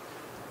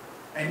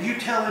 and you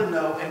tell him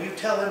no, and you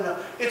tell him no,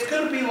 it's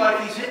going to be like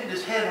he's hitting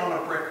his head on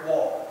a brick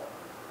wall.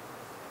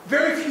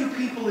 Very few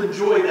people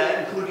enjoy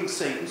that, including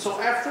Satan.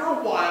 So after a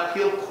while,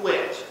 he'll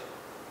quit.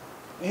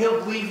 And he'll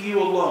leave you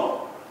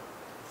alone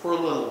for a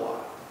little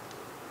while.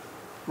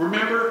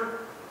 Remember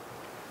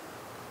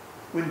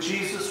when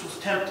Jesus was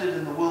tempted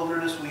in the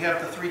wilderness? We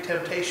have the 3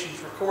 temptations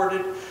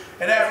recorded.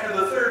 And after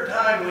the 3rd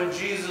time when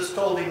Jesus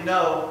told him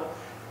no,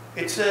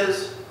 it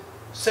says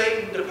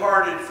Satan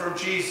departed from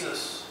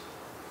Jesus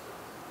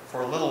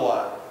for a little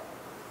while.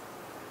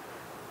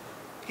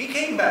 He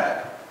came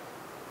back.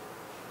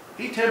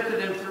 He tempted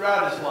him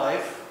throughout his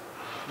life.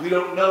 We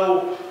don't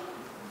know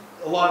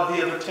a lot of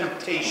the other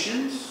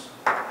temptations.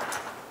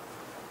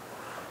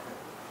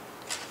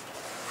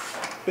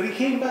 But he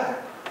came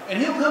back. And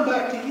he'll come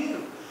back to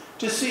you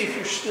to see if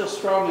you're still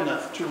strong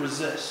enough to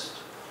resist.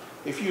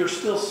 If you're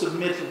still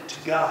submitted to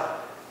God.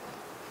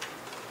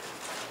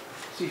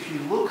 See, if you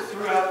look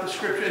throughout the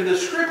Scripture, and the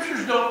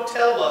Scriptures don't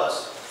tell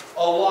us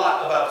a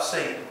lot about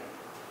Satan.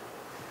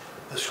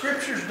 The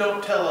Scriptures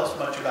don't tell us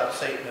much about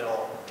Satan at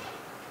all.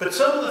 But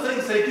some of the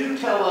things they do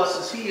tell us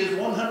is he is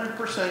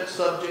 100%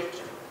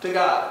 subject to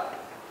God.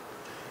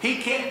 He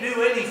can't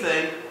do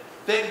anything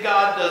that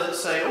God doesn't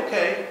say,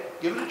 okay,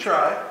 give it a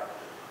try.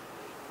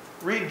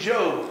 Read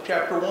Job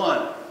chapter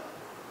 1.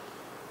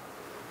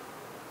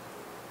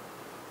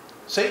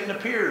 Satan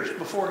appears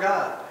before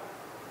God.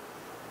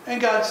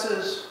 And God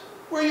says,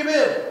 where you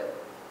been?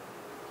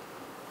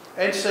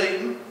 And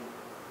Satan,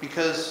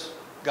 because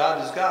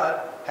God is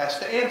God, has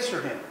to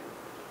answer him.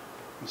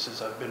 He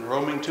says, I've been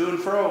roaming to and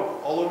fro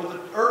all over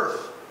the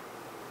earth.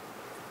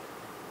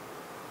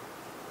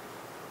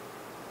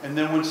 And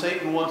then when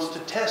Satan wants to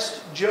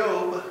test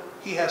Job,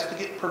 he has to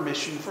get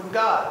permission from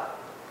God.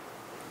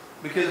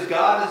 Because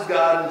God is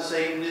God and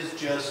Satan is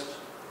just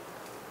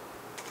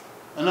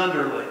an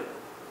underling,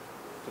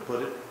 to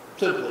put it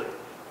simply.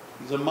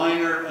 He's a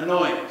minor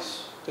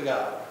annoyance to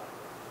God.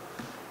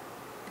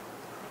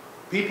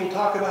 People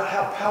talk about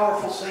how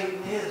powerful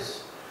Satan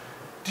is.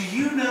 Do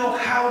you know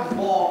how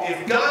long,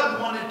 if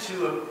God wanted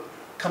to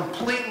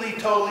completely,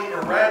 totally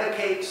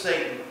eradicate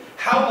Satan,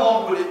 how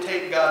long would it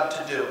take God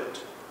to do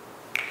it?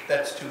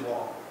 That's too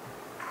long.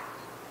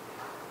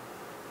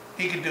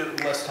 He could do it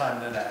in less time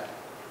than that.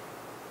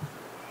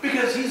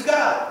 Because he's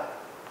God.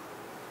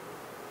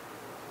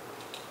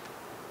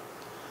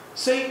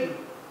 Satan,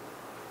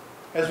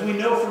 as we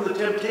know from the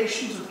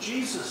temptations of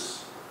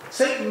Jesus,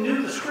 Satan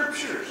knew the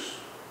Scriptures.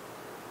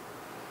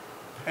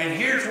 And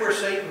here's where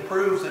Satan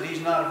proves that he's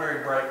not a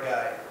very bright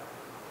guy.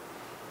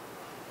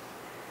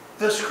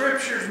 The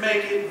Scriptures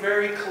make it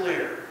very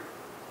clear.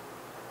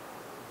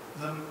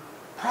 The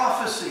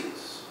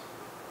prophecies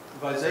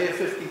of Isaiah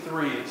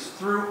 53, it's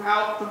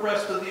throughout the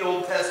rest of the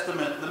Old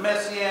Testament, the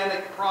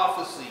Messianic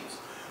prophecies,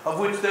 of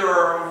which there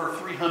are over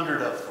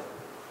 300 of them.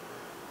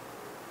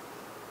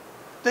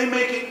 They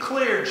make it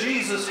clear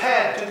Jesus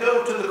had to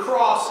go to the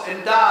cross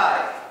and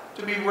die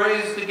to be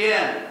raised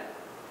again.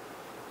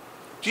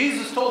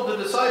 Jesus told the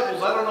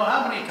disciples, I don't know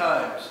how many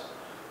times,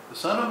 the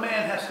Son of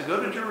Man has to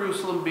go to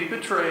Jerusalem, be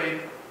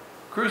betrayed,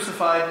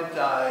 crucified and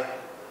die,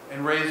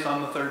 and raised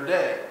on the third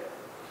day.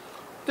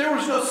 There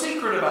was no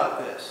secret about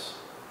this.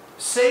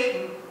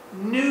 Satan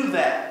knew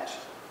that.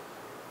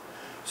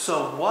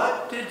 So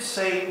what did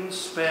Satan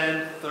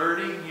spend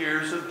 30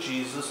 years of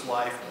Jesus'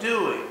 life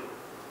doing?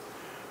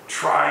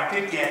 Trying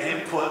to get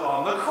him put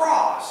on the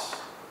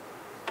cross.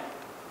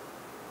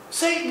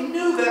 Satan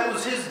knew that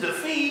was his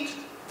defeat.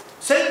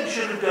 Satan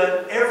should have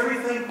done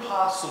everything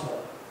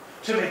possible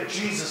to make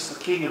Jesus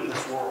the king of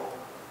this world.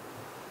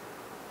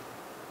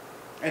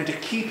 And to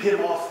keep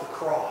him off the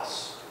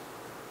cross.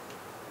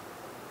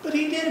 But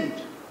he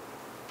didn't.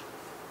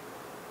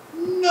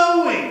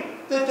 Knowing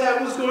that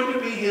that was going to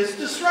be his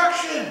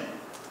destruction.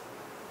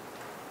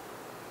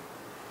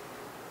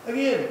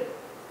 Again,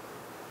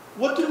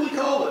 what do we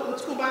call it?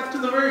 Let's go back to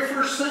the very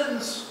first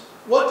sentence.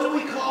 What do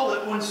we call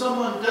it when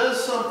someone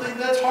does something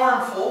that's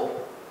harmful,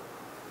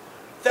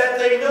 that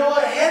they know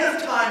ahead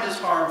of time is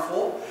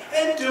harmful,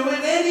 and do it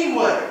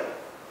anyway?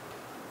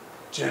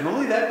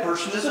 Generally, that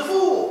person is a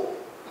fool.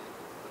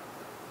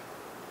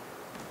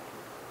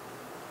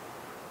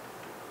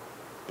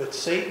 But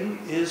Satan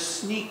is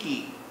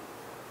sneaky.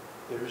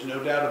 There's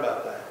no doubt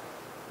about that.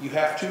 You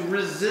have to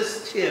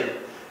resist him.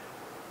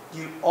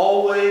 You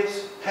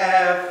always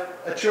have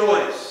a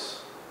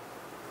choice.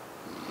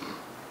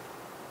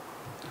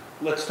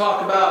 Let's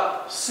talk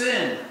about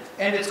sin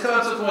and its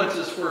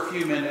consequences for a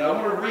few minutes. I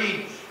want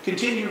to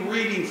continue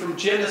reading from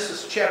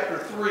Genesis chapter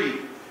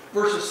 3,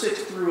 verses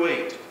 6 through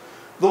 8.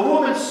 The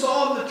woman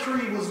saw the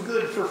tree was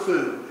good for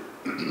food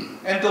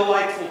and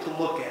delightful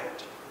to look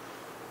at,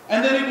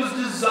 and that it was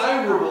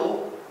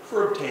desirable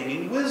for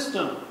obtaining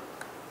wisdom.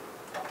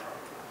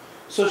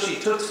 So she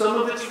took some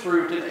of its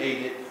fruit and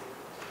ate it.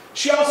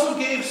 She also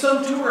gave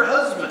some to her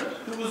husband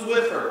who was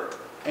with her,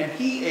 and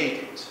he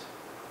ate it.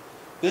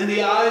 Then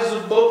the eyes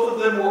of both of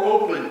them were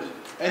opened,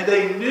 and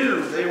they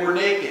knew they were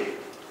naked.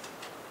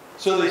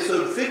 So they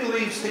sewed fig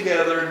leaves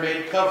together and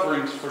made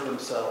coverings for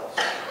themselves.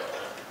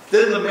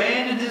 Then the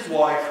man and his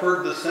wife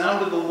heard the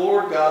sound of the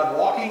Lord God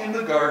walking in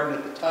the garden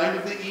at the time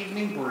of the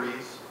evening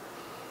breeze,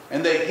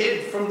 and they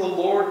hid from the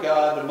Lord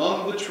God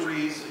among the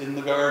trees in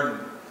the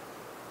garden.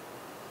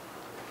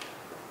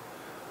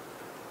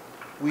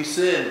 We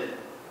sin.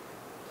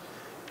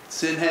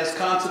 Sin has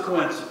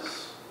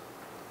consequences.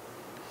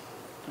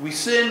 We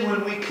sin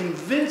when we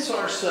convince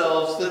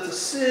ourselves that the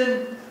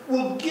sin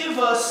will give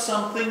us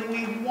something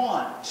we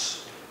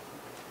want.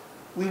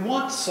 We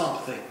want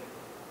something.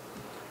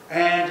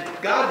 And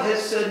God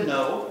has said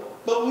no,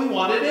 but we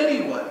want it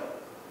anyway.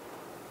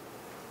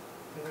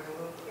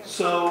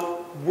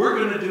 So we're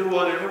going to do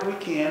whatever we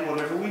can,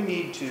 whatever we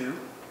need to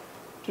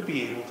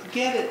be able to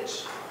get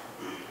it.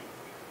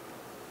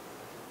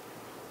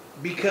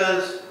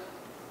 Because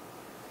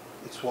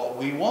it's what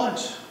we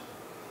want.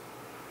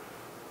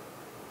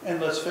 And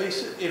let's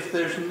face it, if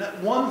there's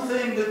one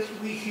thing that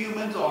we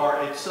humans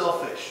are, it's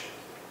selfish.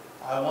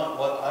 I want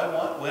what I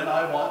want, when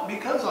I want,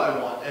 because I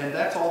want. And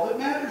that's all that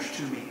matters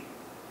to me.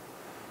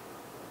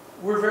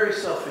 We're very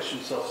selfish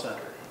and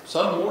self-centered.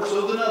 Some more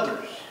so than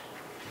others.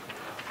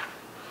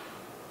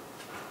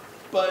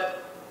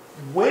 But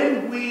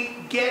when we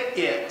get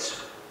it,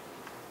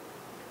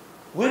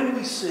 when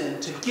we sin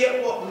to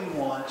get what we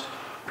want,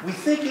 we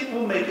think it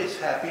will make us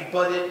happy,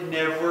 but it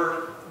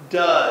never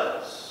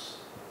does.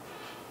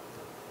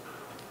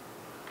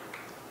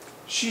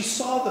 She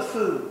saw the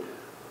fruit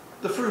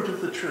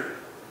of the tree.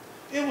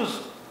 It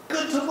was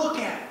good to look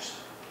at.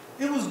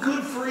 It was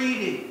good for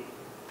eating.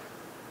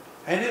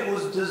 And it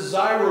was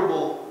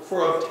desirable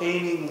for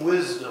obtaining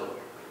wisdom.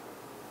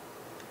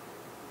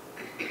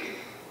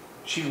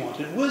 She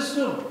wanted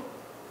wisdom.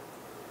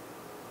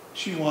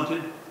 She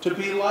wanted to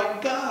be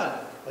like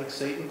God, like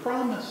Satan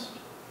promised.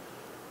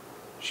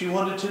 She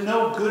wanted to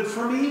know good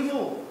from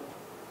evil.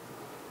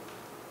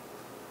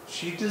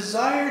 She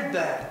desired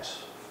that.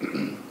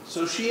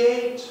 So she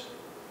ate.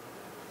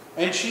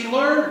 And she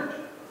learned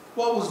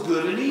what was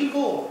good and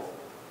evil.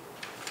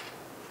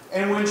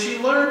 And when she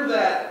learned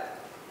that,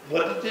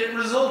 what did it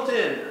result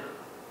in?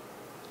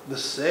 The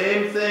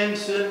same thing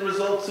sin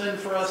results in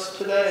for us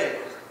today.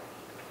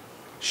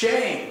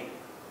 Shame.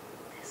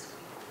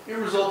 It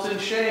results in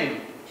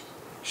shame.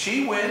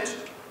 She went,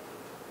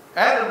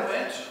 Adam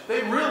went,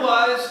 they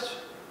realized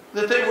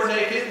that they were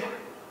naked,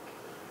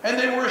 and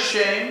they were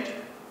ashamed,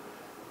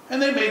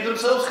 and they made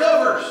themselves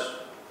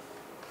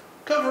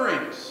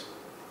coverings.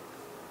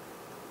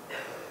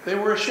 They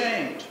were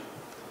ashamed.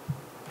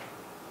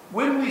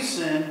 When we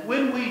sin,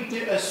 when we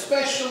do,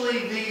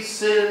 especially these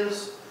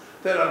sins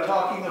that I'm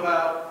talking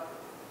about,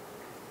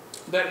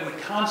 that we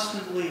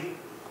constantly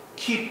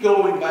keep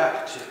going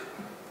back to,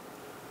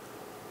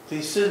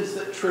 these sins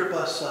that trip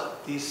us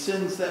up, these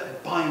sins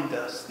that bind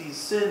us, these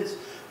sins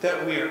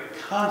that we are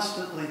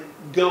constantly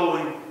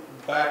going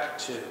back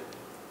to.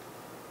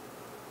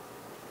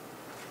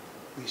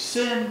 We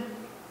sin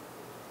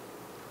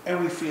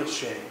and we feel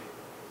shame.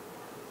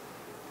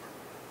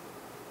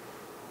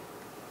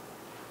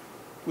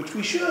 Which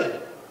we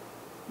should.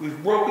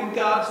 We've broken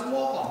God's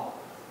law.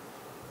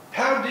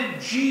 How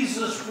did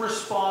Jesus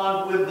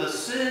respond when the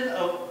sin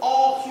of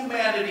all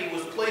humanity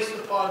was placed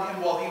upon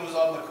him while he was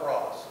on the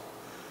cross?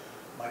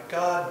 My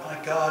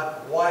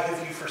God, why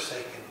have you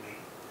forsaken me?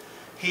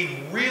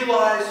 He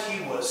realized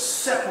he was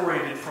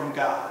separated from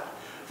God.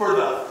 For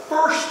the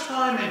first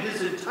time in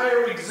his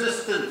entire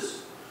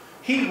existence,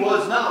 he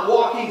was not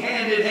walking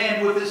hand in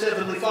hand with his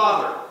Heavenly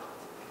Father.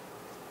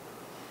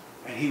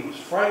 And he was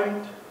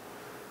frightened,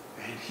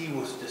 and he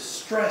was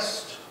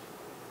distressed,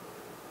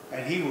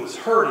 and he was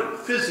hurting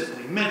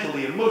physically,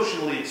 mentally,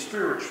 emotionally, and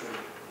spiritually.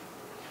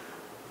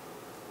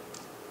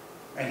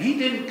 And he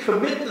didn't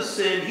commit the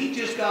sin, he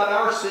just got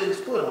our sins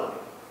put on him.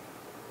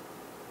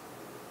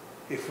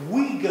 If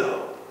we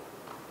go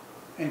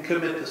and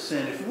commit the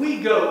sin, if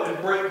we go and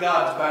break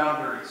God's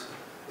boundaries,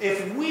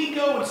 if we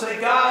go and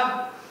say,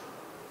 God,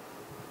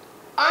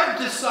 I've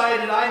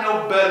decided I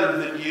know better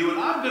than you, and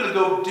I'm going to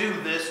go do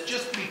this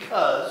just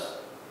because,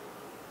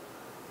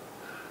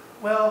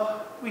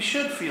 well, we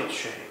should feel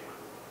shame.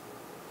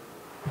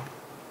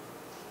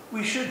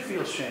 We should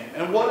feel shame.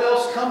 And what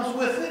else comes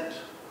with it?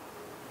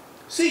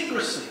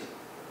 Secrecy.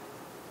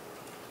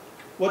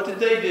 What did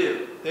they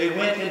do? They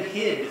went and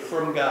hid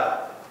from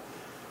God.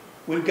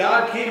 When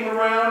God came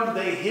around,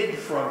 they hid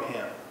from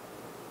him.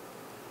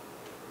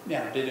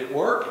 Now, did it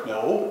work?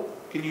 No.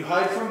 Can you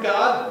hide from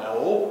God?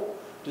 No.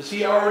 Does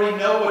he already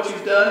know what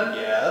you've done?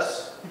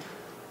 Yes.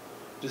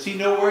 Does he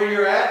know where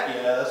you're at?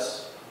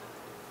 Yes.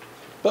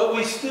 But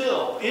we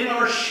still, in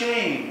our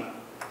shame,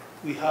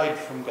 we hide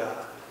from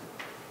God.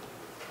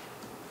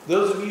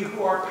 Those of you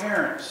who are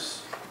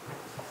parents,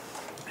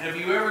 have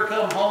you ever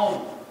come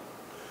home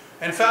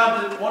and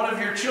found that one of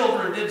your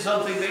children did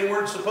something they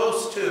weren't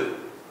supposed to?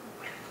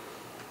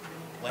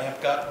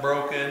 Lamp got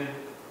broken,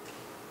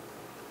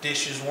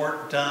 dishes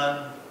weren't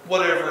done,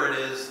 whatever it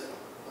is,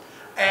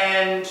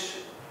 and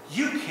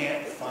you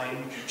can't find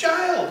your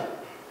child.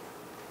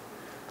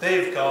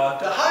 They've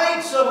gone to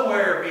hide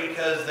somewhere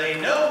because they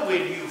know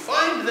when you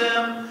find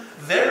them,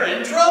 they're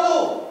in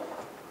trouble.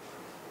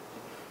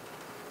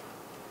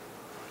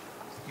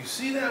 You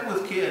see that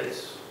with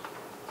kids.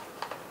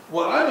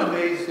 What I'm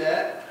amazed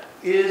at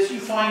is you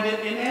find it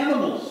in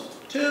animals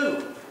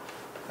too.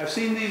 I've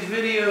seen these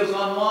videos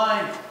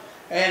online,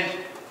 and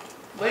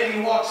a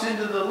lady walks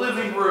into the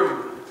living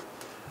room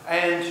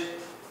and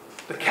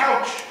the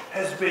couch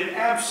has been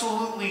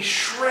absolutely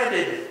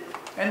shredded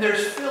and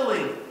there's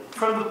filling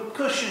from the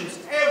cushions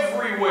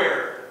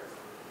everywhere.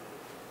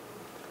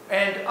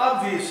 And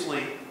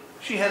obviously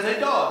she has a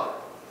dog.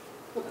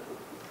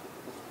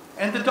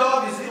 And the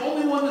dog is the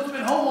only one that's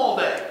been home all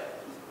day.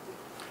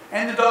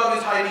 And the dog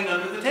is hiding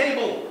under the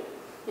table.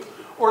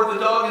 Or the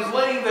dog is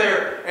laying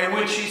there, and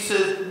when she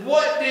says,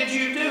 "What did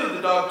you do?"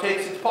 the dog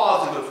takes its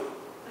paws and goes.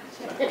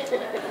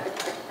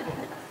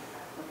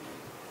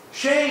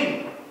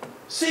 Shame,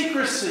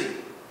 secrecy.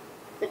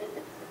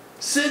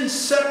 Sin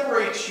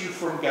separates you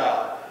from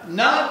God.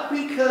 Not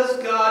because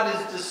God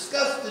is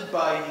disgusted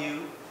by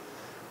you,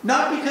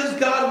 not because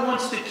God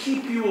wants to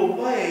keep you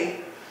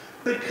away,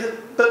 but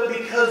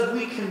because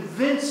we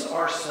convince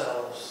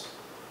ourselves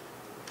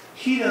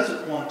He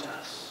doesn't want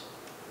us.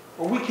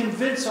 or we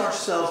convince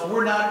ourselves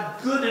we're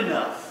not good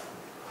enough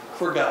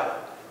for God.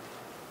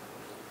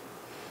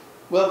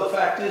 Well, the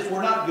fact is,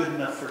 we're not good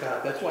enough for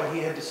God. That's why He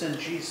had to send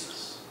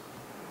Jesus.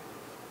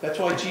 That's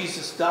why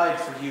Jesus died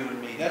for you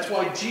and me. That's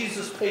why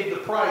Jesus paid the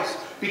price,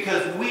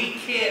 because we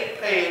can't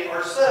pay it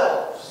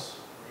ourselves.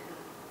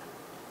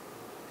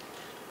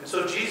 And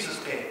so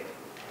Jesus came.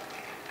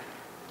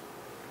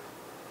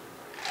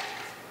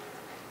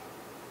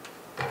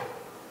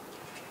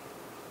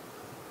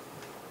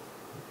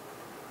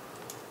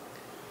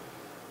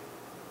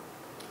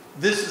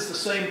 This is the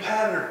same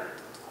pattern.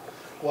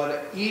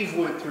 What Eve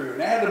went through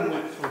and Adam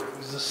went through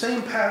is the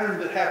same pattern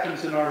that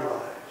happens in our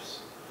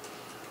lives.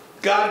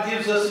 God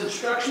gives us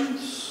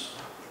instructions.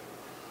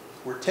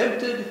 We're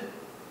tempted.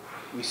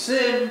 We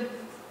sin.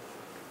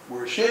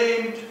 We're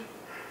ashamed.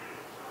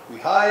 We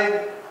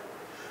hide.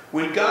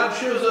 When God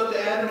shows up to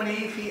Adam and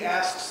Eve, He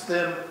asks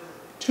them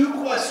 2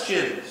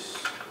 questions.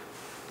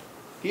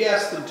 He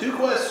asks them 2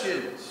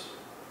 questions.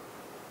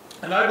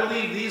 And I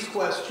believe these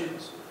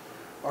questions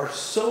are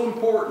so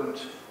important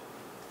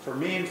for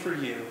me and for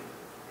you.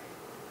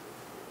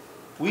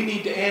 We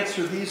need to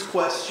answer these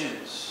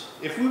questions.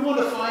 If we want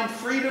to find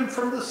freedom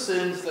from the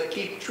sins that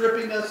keep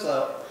tripping us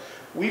up,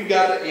 we've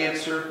got to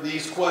answer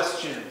these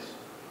questions.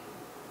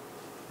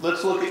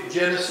 Let's look at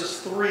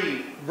Genesis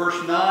 3,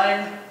 verse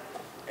 9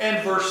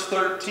 and verse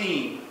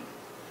 13.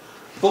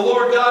 The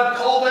Lord God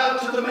called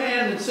out to the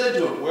man and said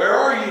to him, "Where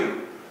are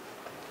you?"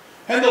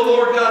 And the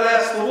Lord God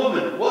asked the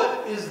woman,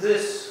 "What is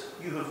this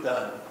you have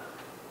done?"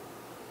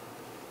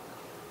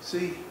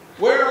 See,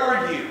 where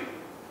are you?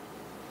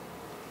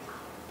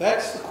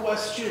 That's the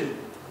question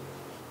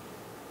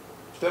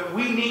that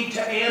we need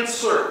to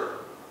answer.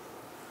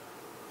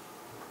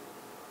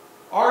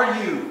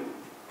 Are you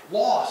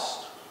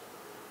lost?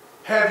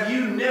 Have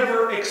you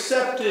never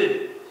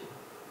accepted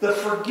the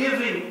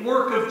forgiving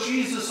work of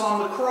Jesus on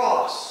the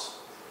cross?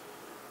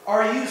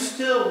 Are you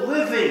still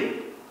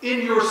living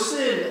in your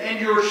sin and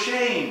your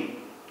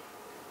shame?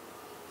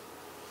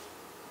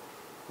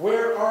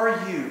 Where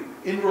are you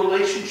in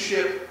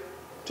relationship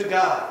to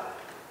God?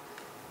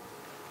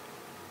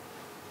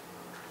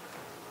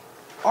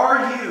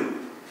 Are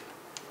you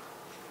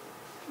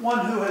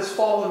one who has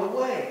fallen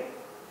away?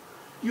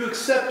 You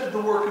accepted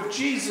the work of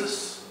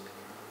Jesus,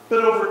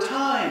 but over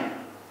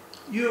time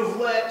you have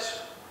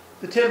let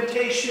the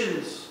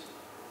temptations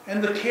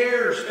and the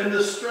cares and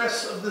the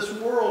stress of this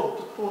world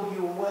to pull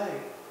you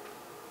away.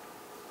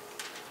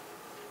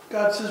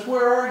 God says,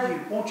 "Where are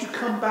you? Won't you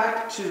come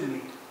back to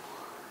me?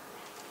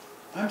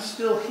 I'm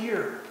still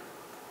here."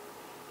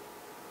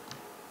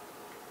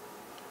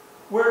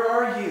 Where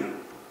are you?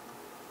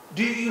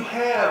 Do you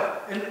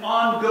have an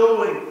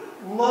ongoing,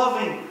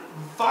 loving,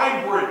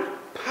 vibrant,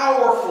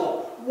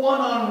 powerful,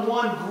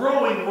 one-on-one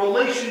growing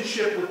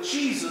relationship with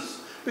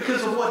Jesus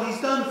because of what He's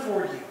done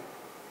for you?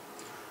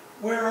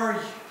 Where are you?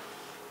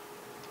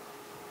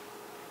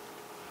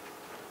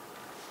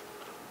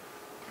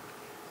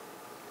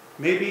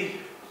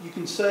 Maybe you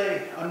can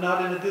say, "I'm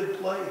not in a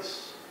good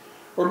place."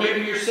 Or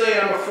maybe you're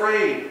saying, "I'm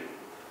afraid.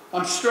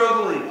 I'm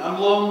struggling. I'm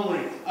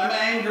lonely. I'm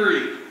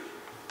angry.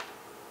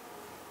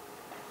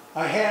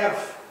 I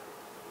have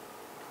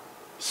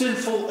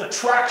sinful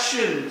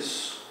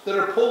attractions that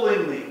are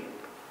pulling me."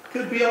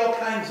 Could be all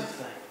kinds of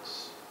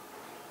things.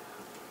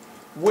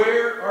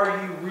 Where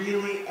are you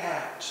really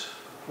at?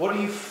 What are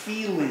you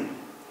feeling?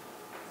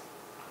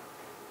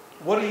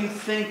 What are you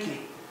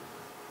thinking?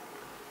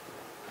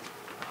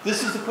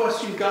 This is the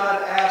question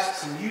God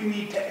asks, and you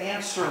need to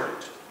answer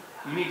it.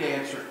 You need to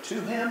answer it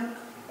to Him,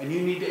 and you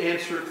need to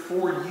answer it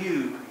for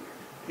you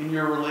in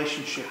your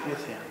relationship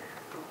with Him.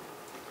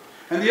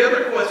 And the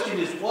other question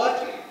is,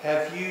 what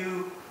have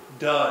you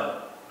done?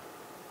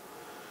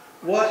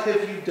 What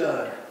have you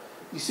done?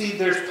 You see,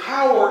 there's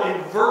power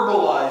in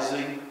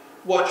verbalizing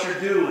what you're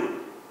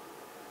doing.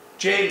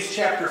 James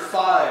chapter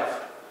 5,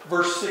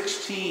 verse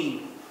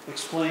 16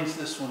 explains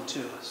this one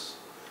to us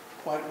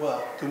quite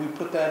well. Can we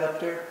put that up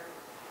there,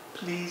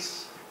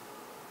 please?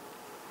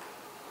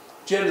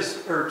 James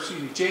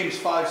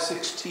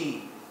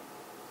 5:16.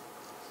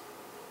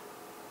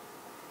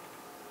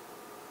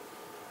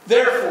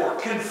 Therefore,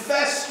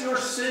 confess your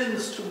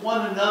sins to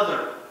one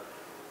another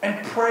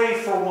and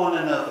pray for one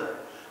another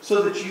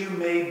so that you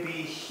may be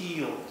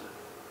healed.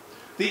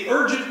 The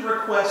urgent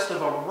request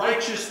of a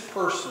righteous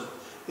person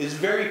is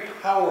very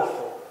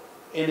powerful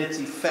in its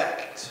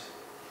effect.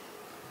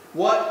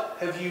 What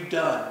have you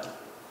done?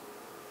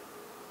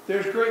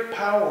 There's great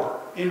power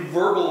in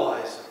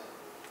verbalizing.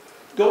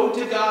 Going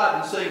to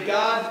God and saying,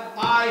 "God,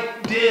 I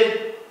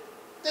did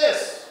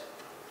this."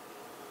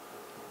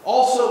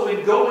 Also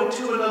in going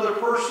to another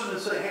person and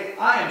saying, "Hey,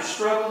 I am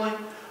struggling.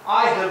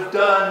 I have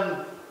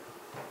done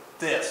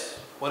this,"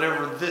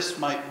 whatever this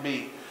might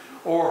be.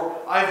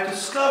 Or, "I've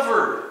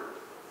discovered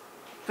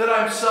that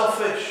I'm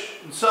selfish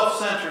and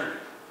self-centered.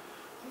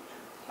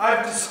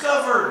 I've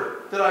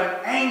discovered that I'm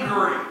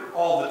angry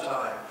all the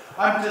time.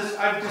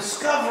 I've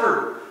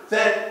discovered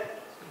that,"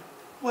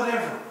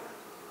 whatever.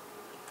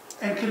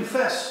 And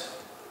confess.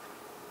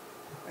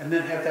 And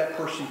then have that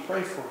person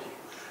pray for you.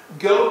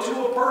 Go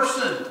to a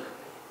person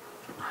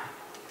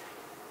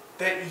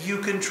that you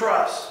can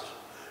trust.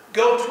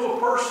 Go to a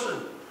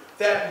person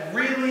that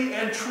really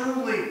and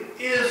truly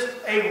is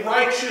a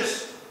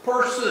righteous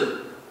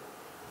person,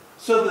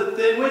 so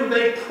that when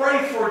they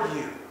pray for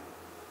you,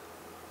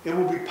 it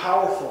will be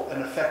powerful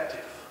and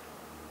effective.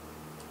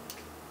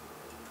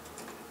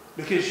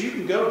 Because you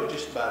can go to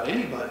just about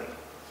anybody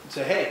and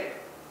say, hey,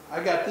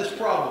 I got this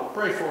problem,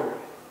 pray for me.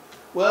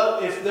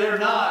 Well, if they're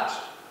not,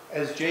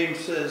 as James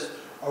says,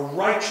 a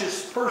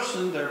righteous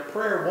person, their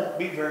prayer won't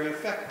be very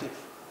effective.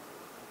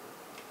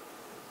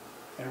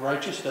 And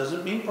righteous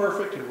doesn't mean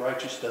perfect, and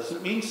righteous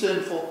doesn't mean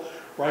sinful.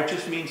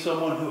 Righteous means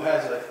someone who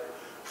has a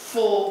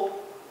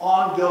full,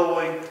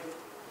 ongoing,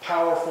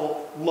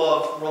 powerful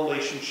love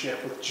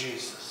relationship with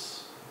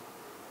Jesus.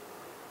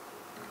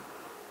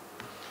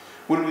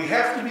 When we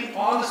have to be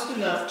honest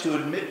enough to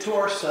admit to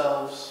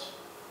ourselves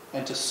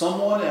and to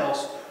someone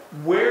else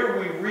where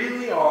we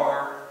really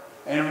are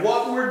and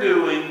what we're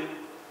doing,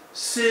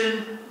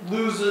 sin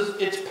loses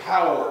its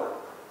power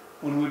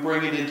when we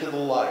bring it into the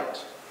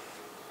light.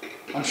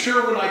 I'm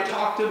sure when I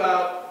talked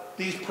about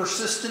these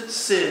persistent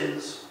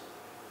sins,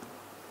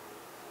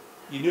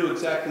 you knew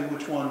exactly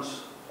which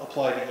ones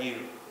apply to you.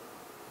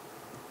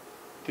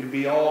 It can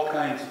be all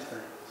kinds of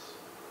things.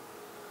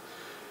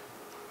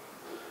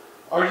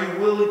 Are you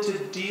willing to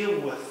deal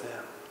with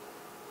them?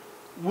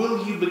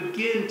 Will you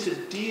begin to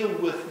deal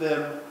with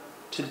them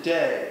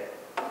today?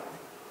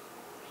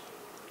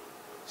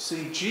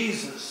 See,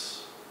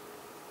 Jesus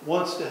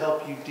wants to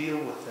help you deal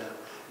with them.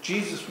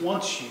 Jesus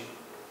wants you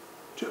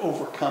to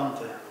overcome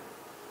them.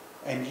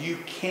 And you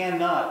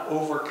cannot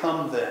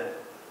overcome them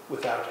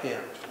without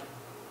Him.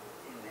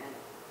 Amen.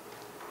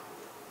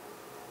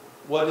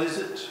 What is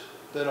it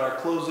that our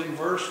closing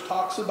verse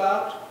talks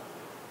about?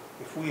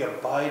 If we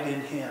abide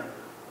in Him,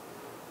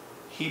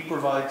 He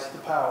provides the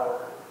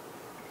power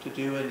to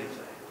do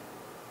anything.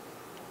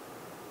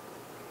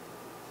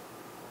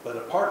 But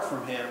apart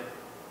from Him,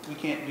 we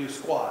can't do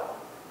squat.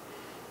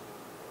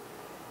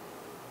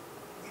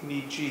 We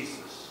need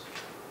Jesus.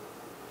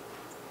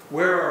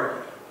 Where are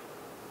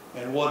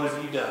you? And what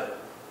have you done?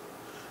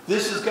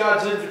 This is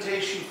God's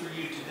invitation for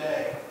you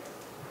today.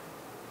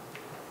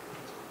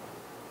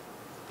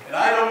 And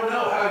I don't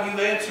know how you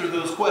answer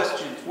those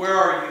questions. Where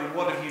are you and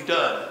what have you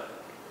done?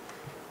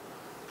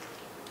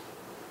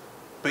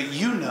 But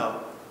you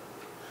know.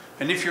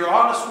 And if you're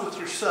honest with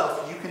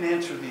yourself, you can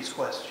answer these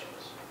questions.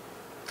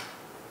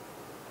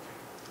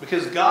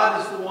 Because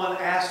God is the one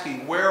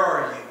asking, where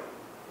are you?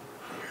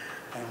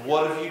 And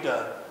what have you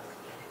done?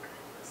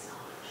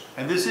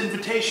 And this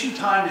invitation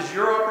time is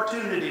your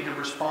opportunity to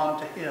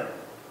respond to Him.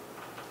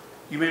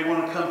 You may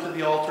want to come to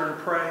the altar and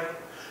pray.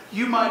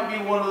 You might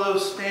be one of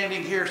those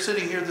sitting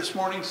here this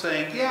morning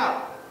saying,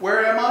 yeah,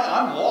 where am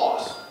I? I'm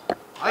lost.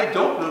 I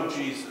don't know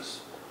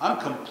Jesus. I'm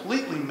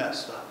completely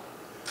messed up.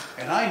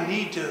 And I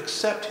need to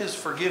accept His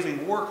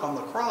forgiving work on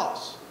the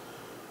cross.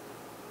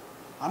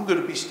 I'm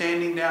going to be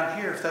standing down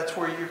here if that's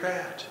where you're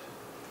at.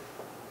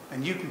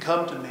 And you can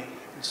come to me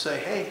and say,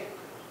 hey,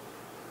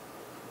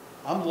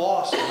 I'm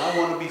lost and I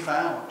want to be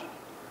found.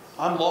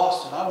 I'm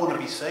lost and I want to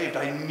be saved.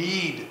 I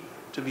need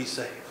to be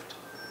saved.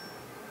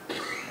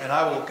 And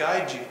I will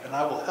guide you and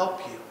I will help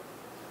you.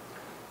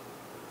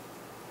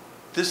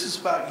 This is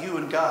about you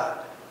and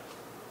God.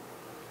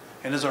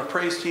 And as our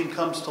praise team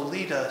comes to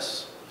lead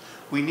us,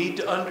 we need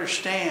to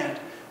understand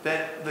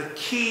that the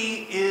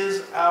key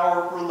is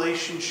our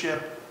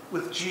relationship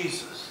with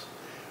Jesus.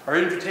 Our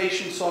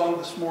invitation song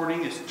this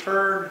morning is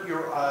Turn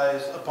Your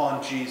Eyes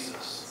Upon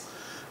Jesus.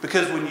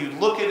 Because when you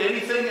look at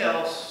anything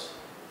else,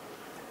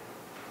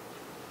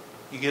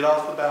 you get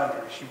off the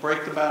boundaries. You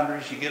break the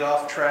boundaries, you get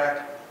off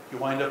track, you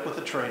wind up with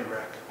a train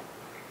wreck.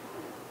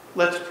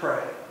 Let's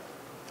pray.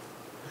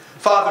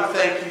 Father,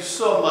 thank you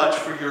so much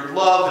for your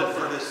love and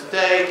for this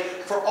day,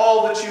 for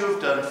all that you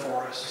have done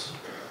for us.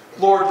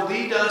 Lord,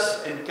 lead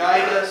us and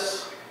guide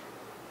us.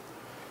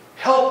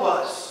 Help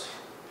us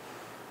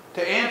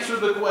to answer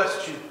the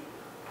question,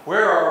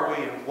 where are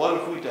we and what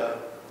have we done?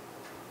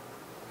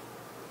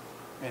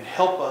 And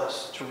help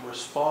us to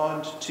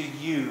respond to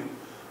you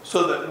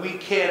so that we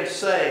can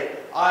say,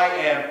 I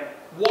am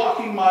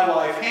walking my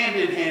life hand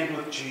in hand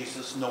with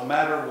Jesus no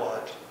matter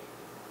what,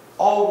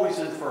 always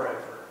and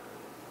forever.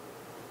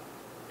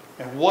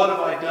 And what have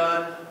I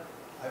done?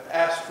 I've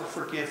asked for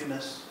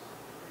forgiveness.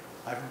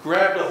 I've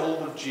grabbed a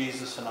hold of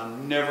Jesus and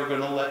I'm never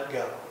going to let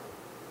go.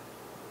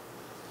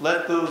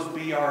 Let those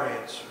be our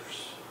answers.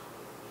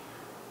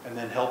 And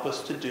then help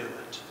us to do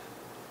it.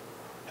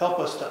 Help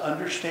us to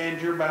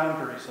understand your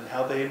boundaries and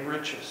how they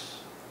enrich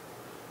us.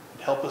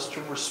 And help us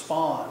to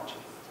respond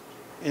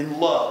in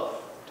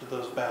love to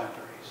those boundaries.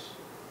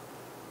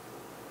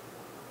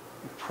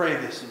 We pray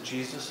this in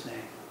Jesus' name.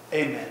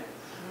 Amen.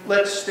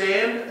 Let's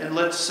stand and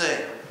let's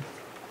sing.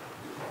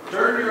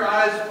 Turn your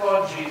eyes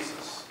upon Jesus.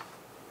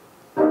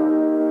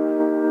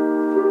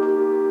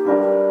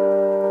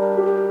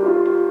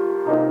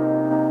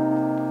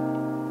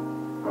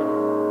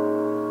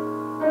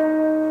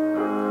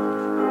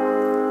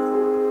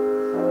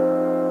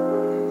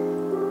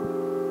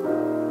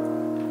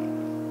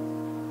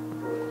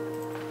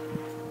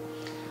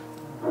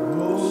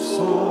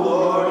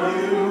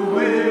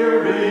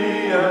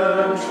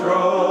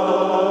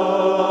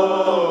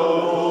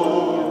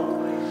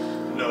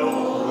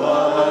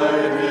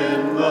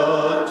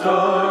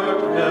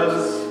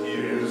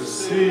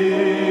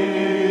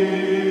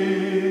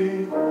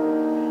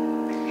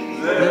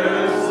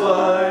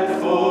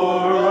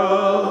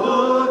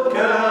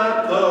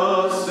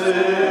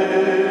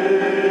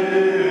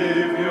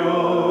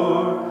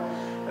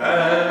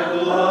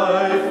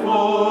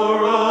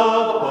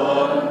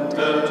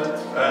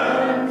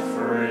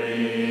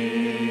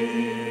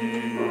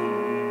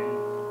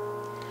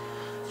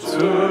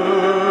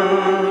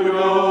 Turn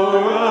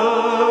your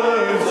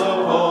eyes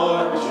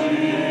upon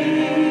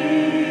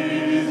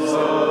Jesus.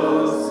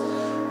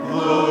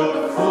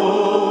 Look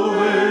full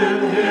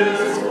in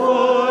his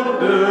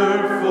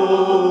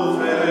wonderful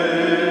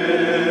face,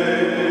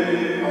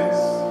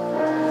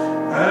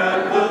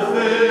 and the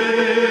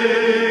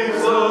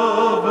things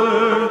of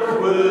earth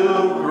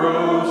will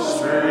grow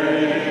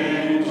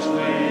strangely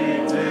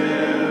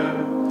dim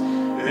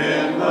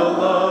in the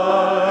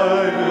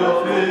light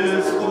of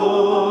his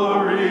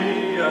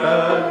glory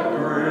and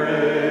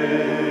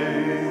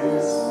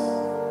grace.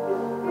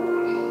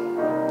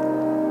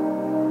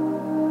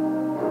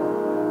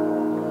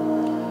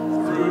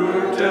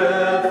 Through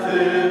death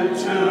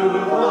into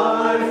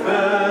life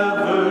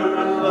everlasting,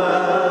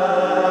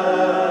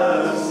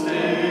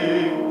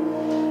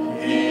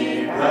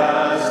 he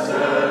passed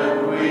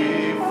and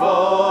we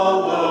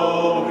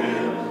follow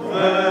him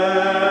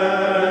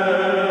there.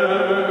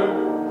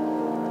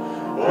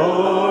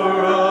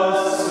 O'er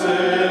us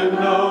sin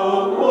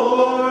no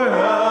more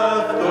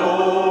hath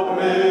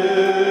dominion,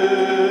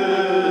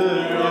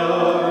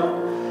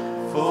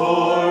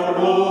 for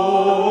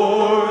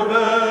more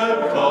than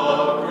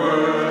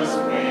conquerors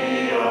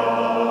we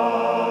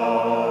are.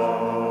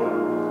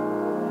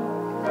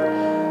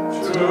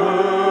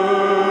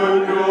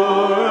 Turn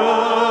your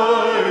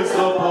eyes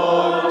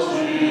upon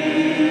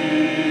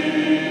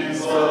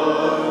Jesus.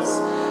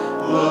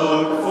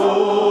 Look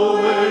full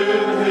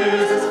in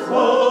his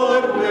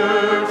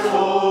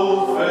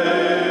wonderful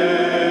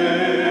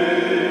face,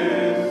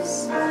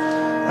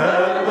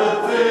 and the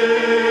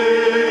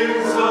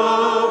things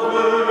of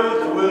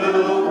earth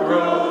will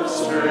grow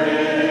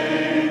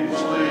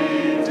strangely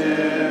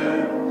dim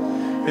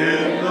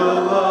in the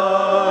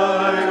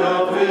light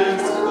of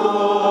his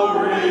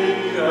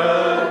glory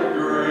and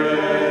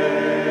grace.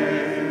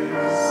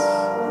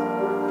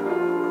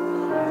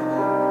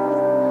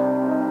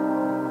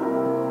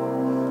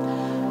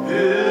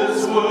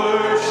 His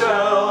word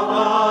shall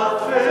not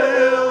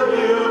fail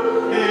you,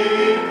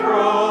 he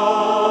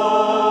promised.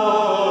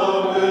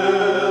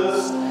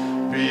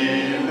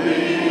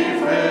 Believe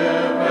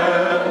him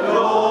and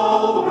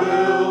all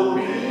will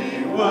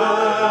be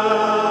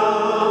well.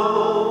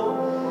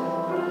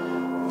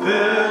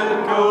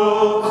 Then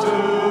go to a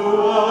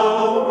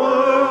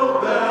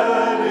world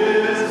that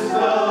is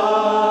dying,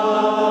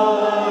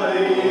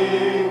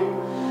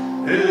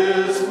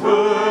 his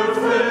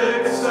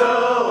perfect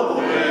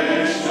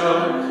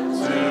salvation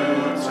to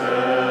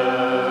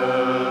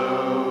tell.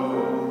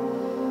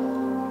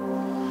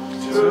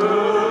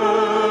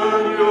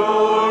 Turn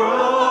your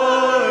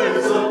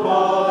eyes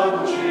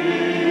upon Jesus.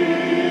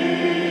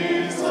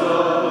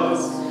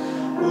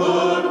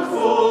 Look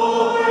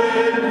full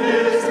in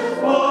his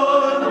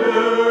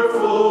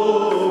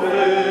wonderful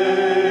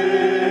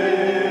face,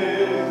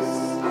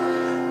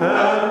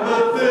 and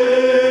the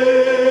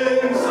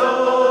things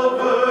of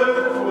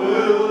earth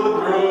will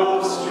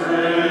grow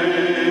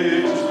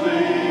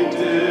strangely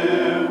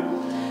dim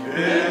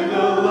in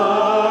the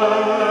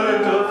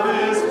light of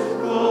his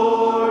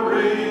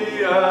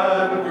glory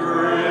and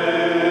grace.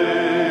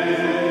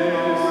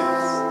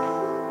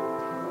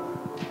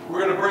 We're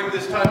going to bring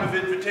this time of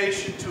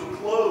invitation to a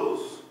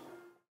close.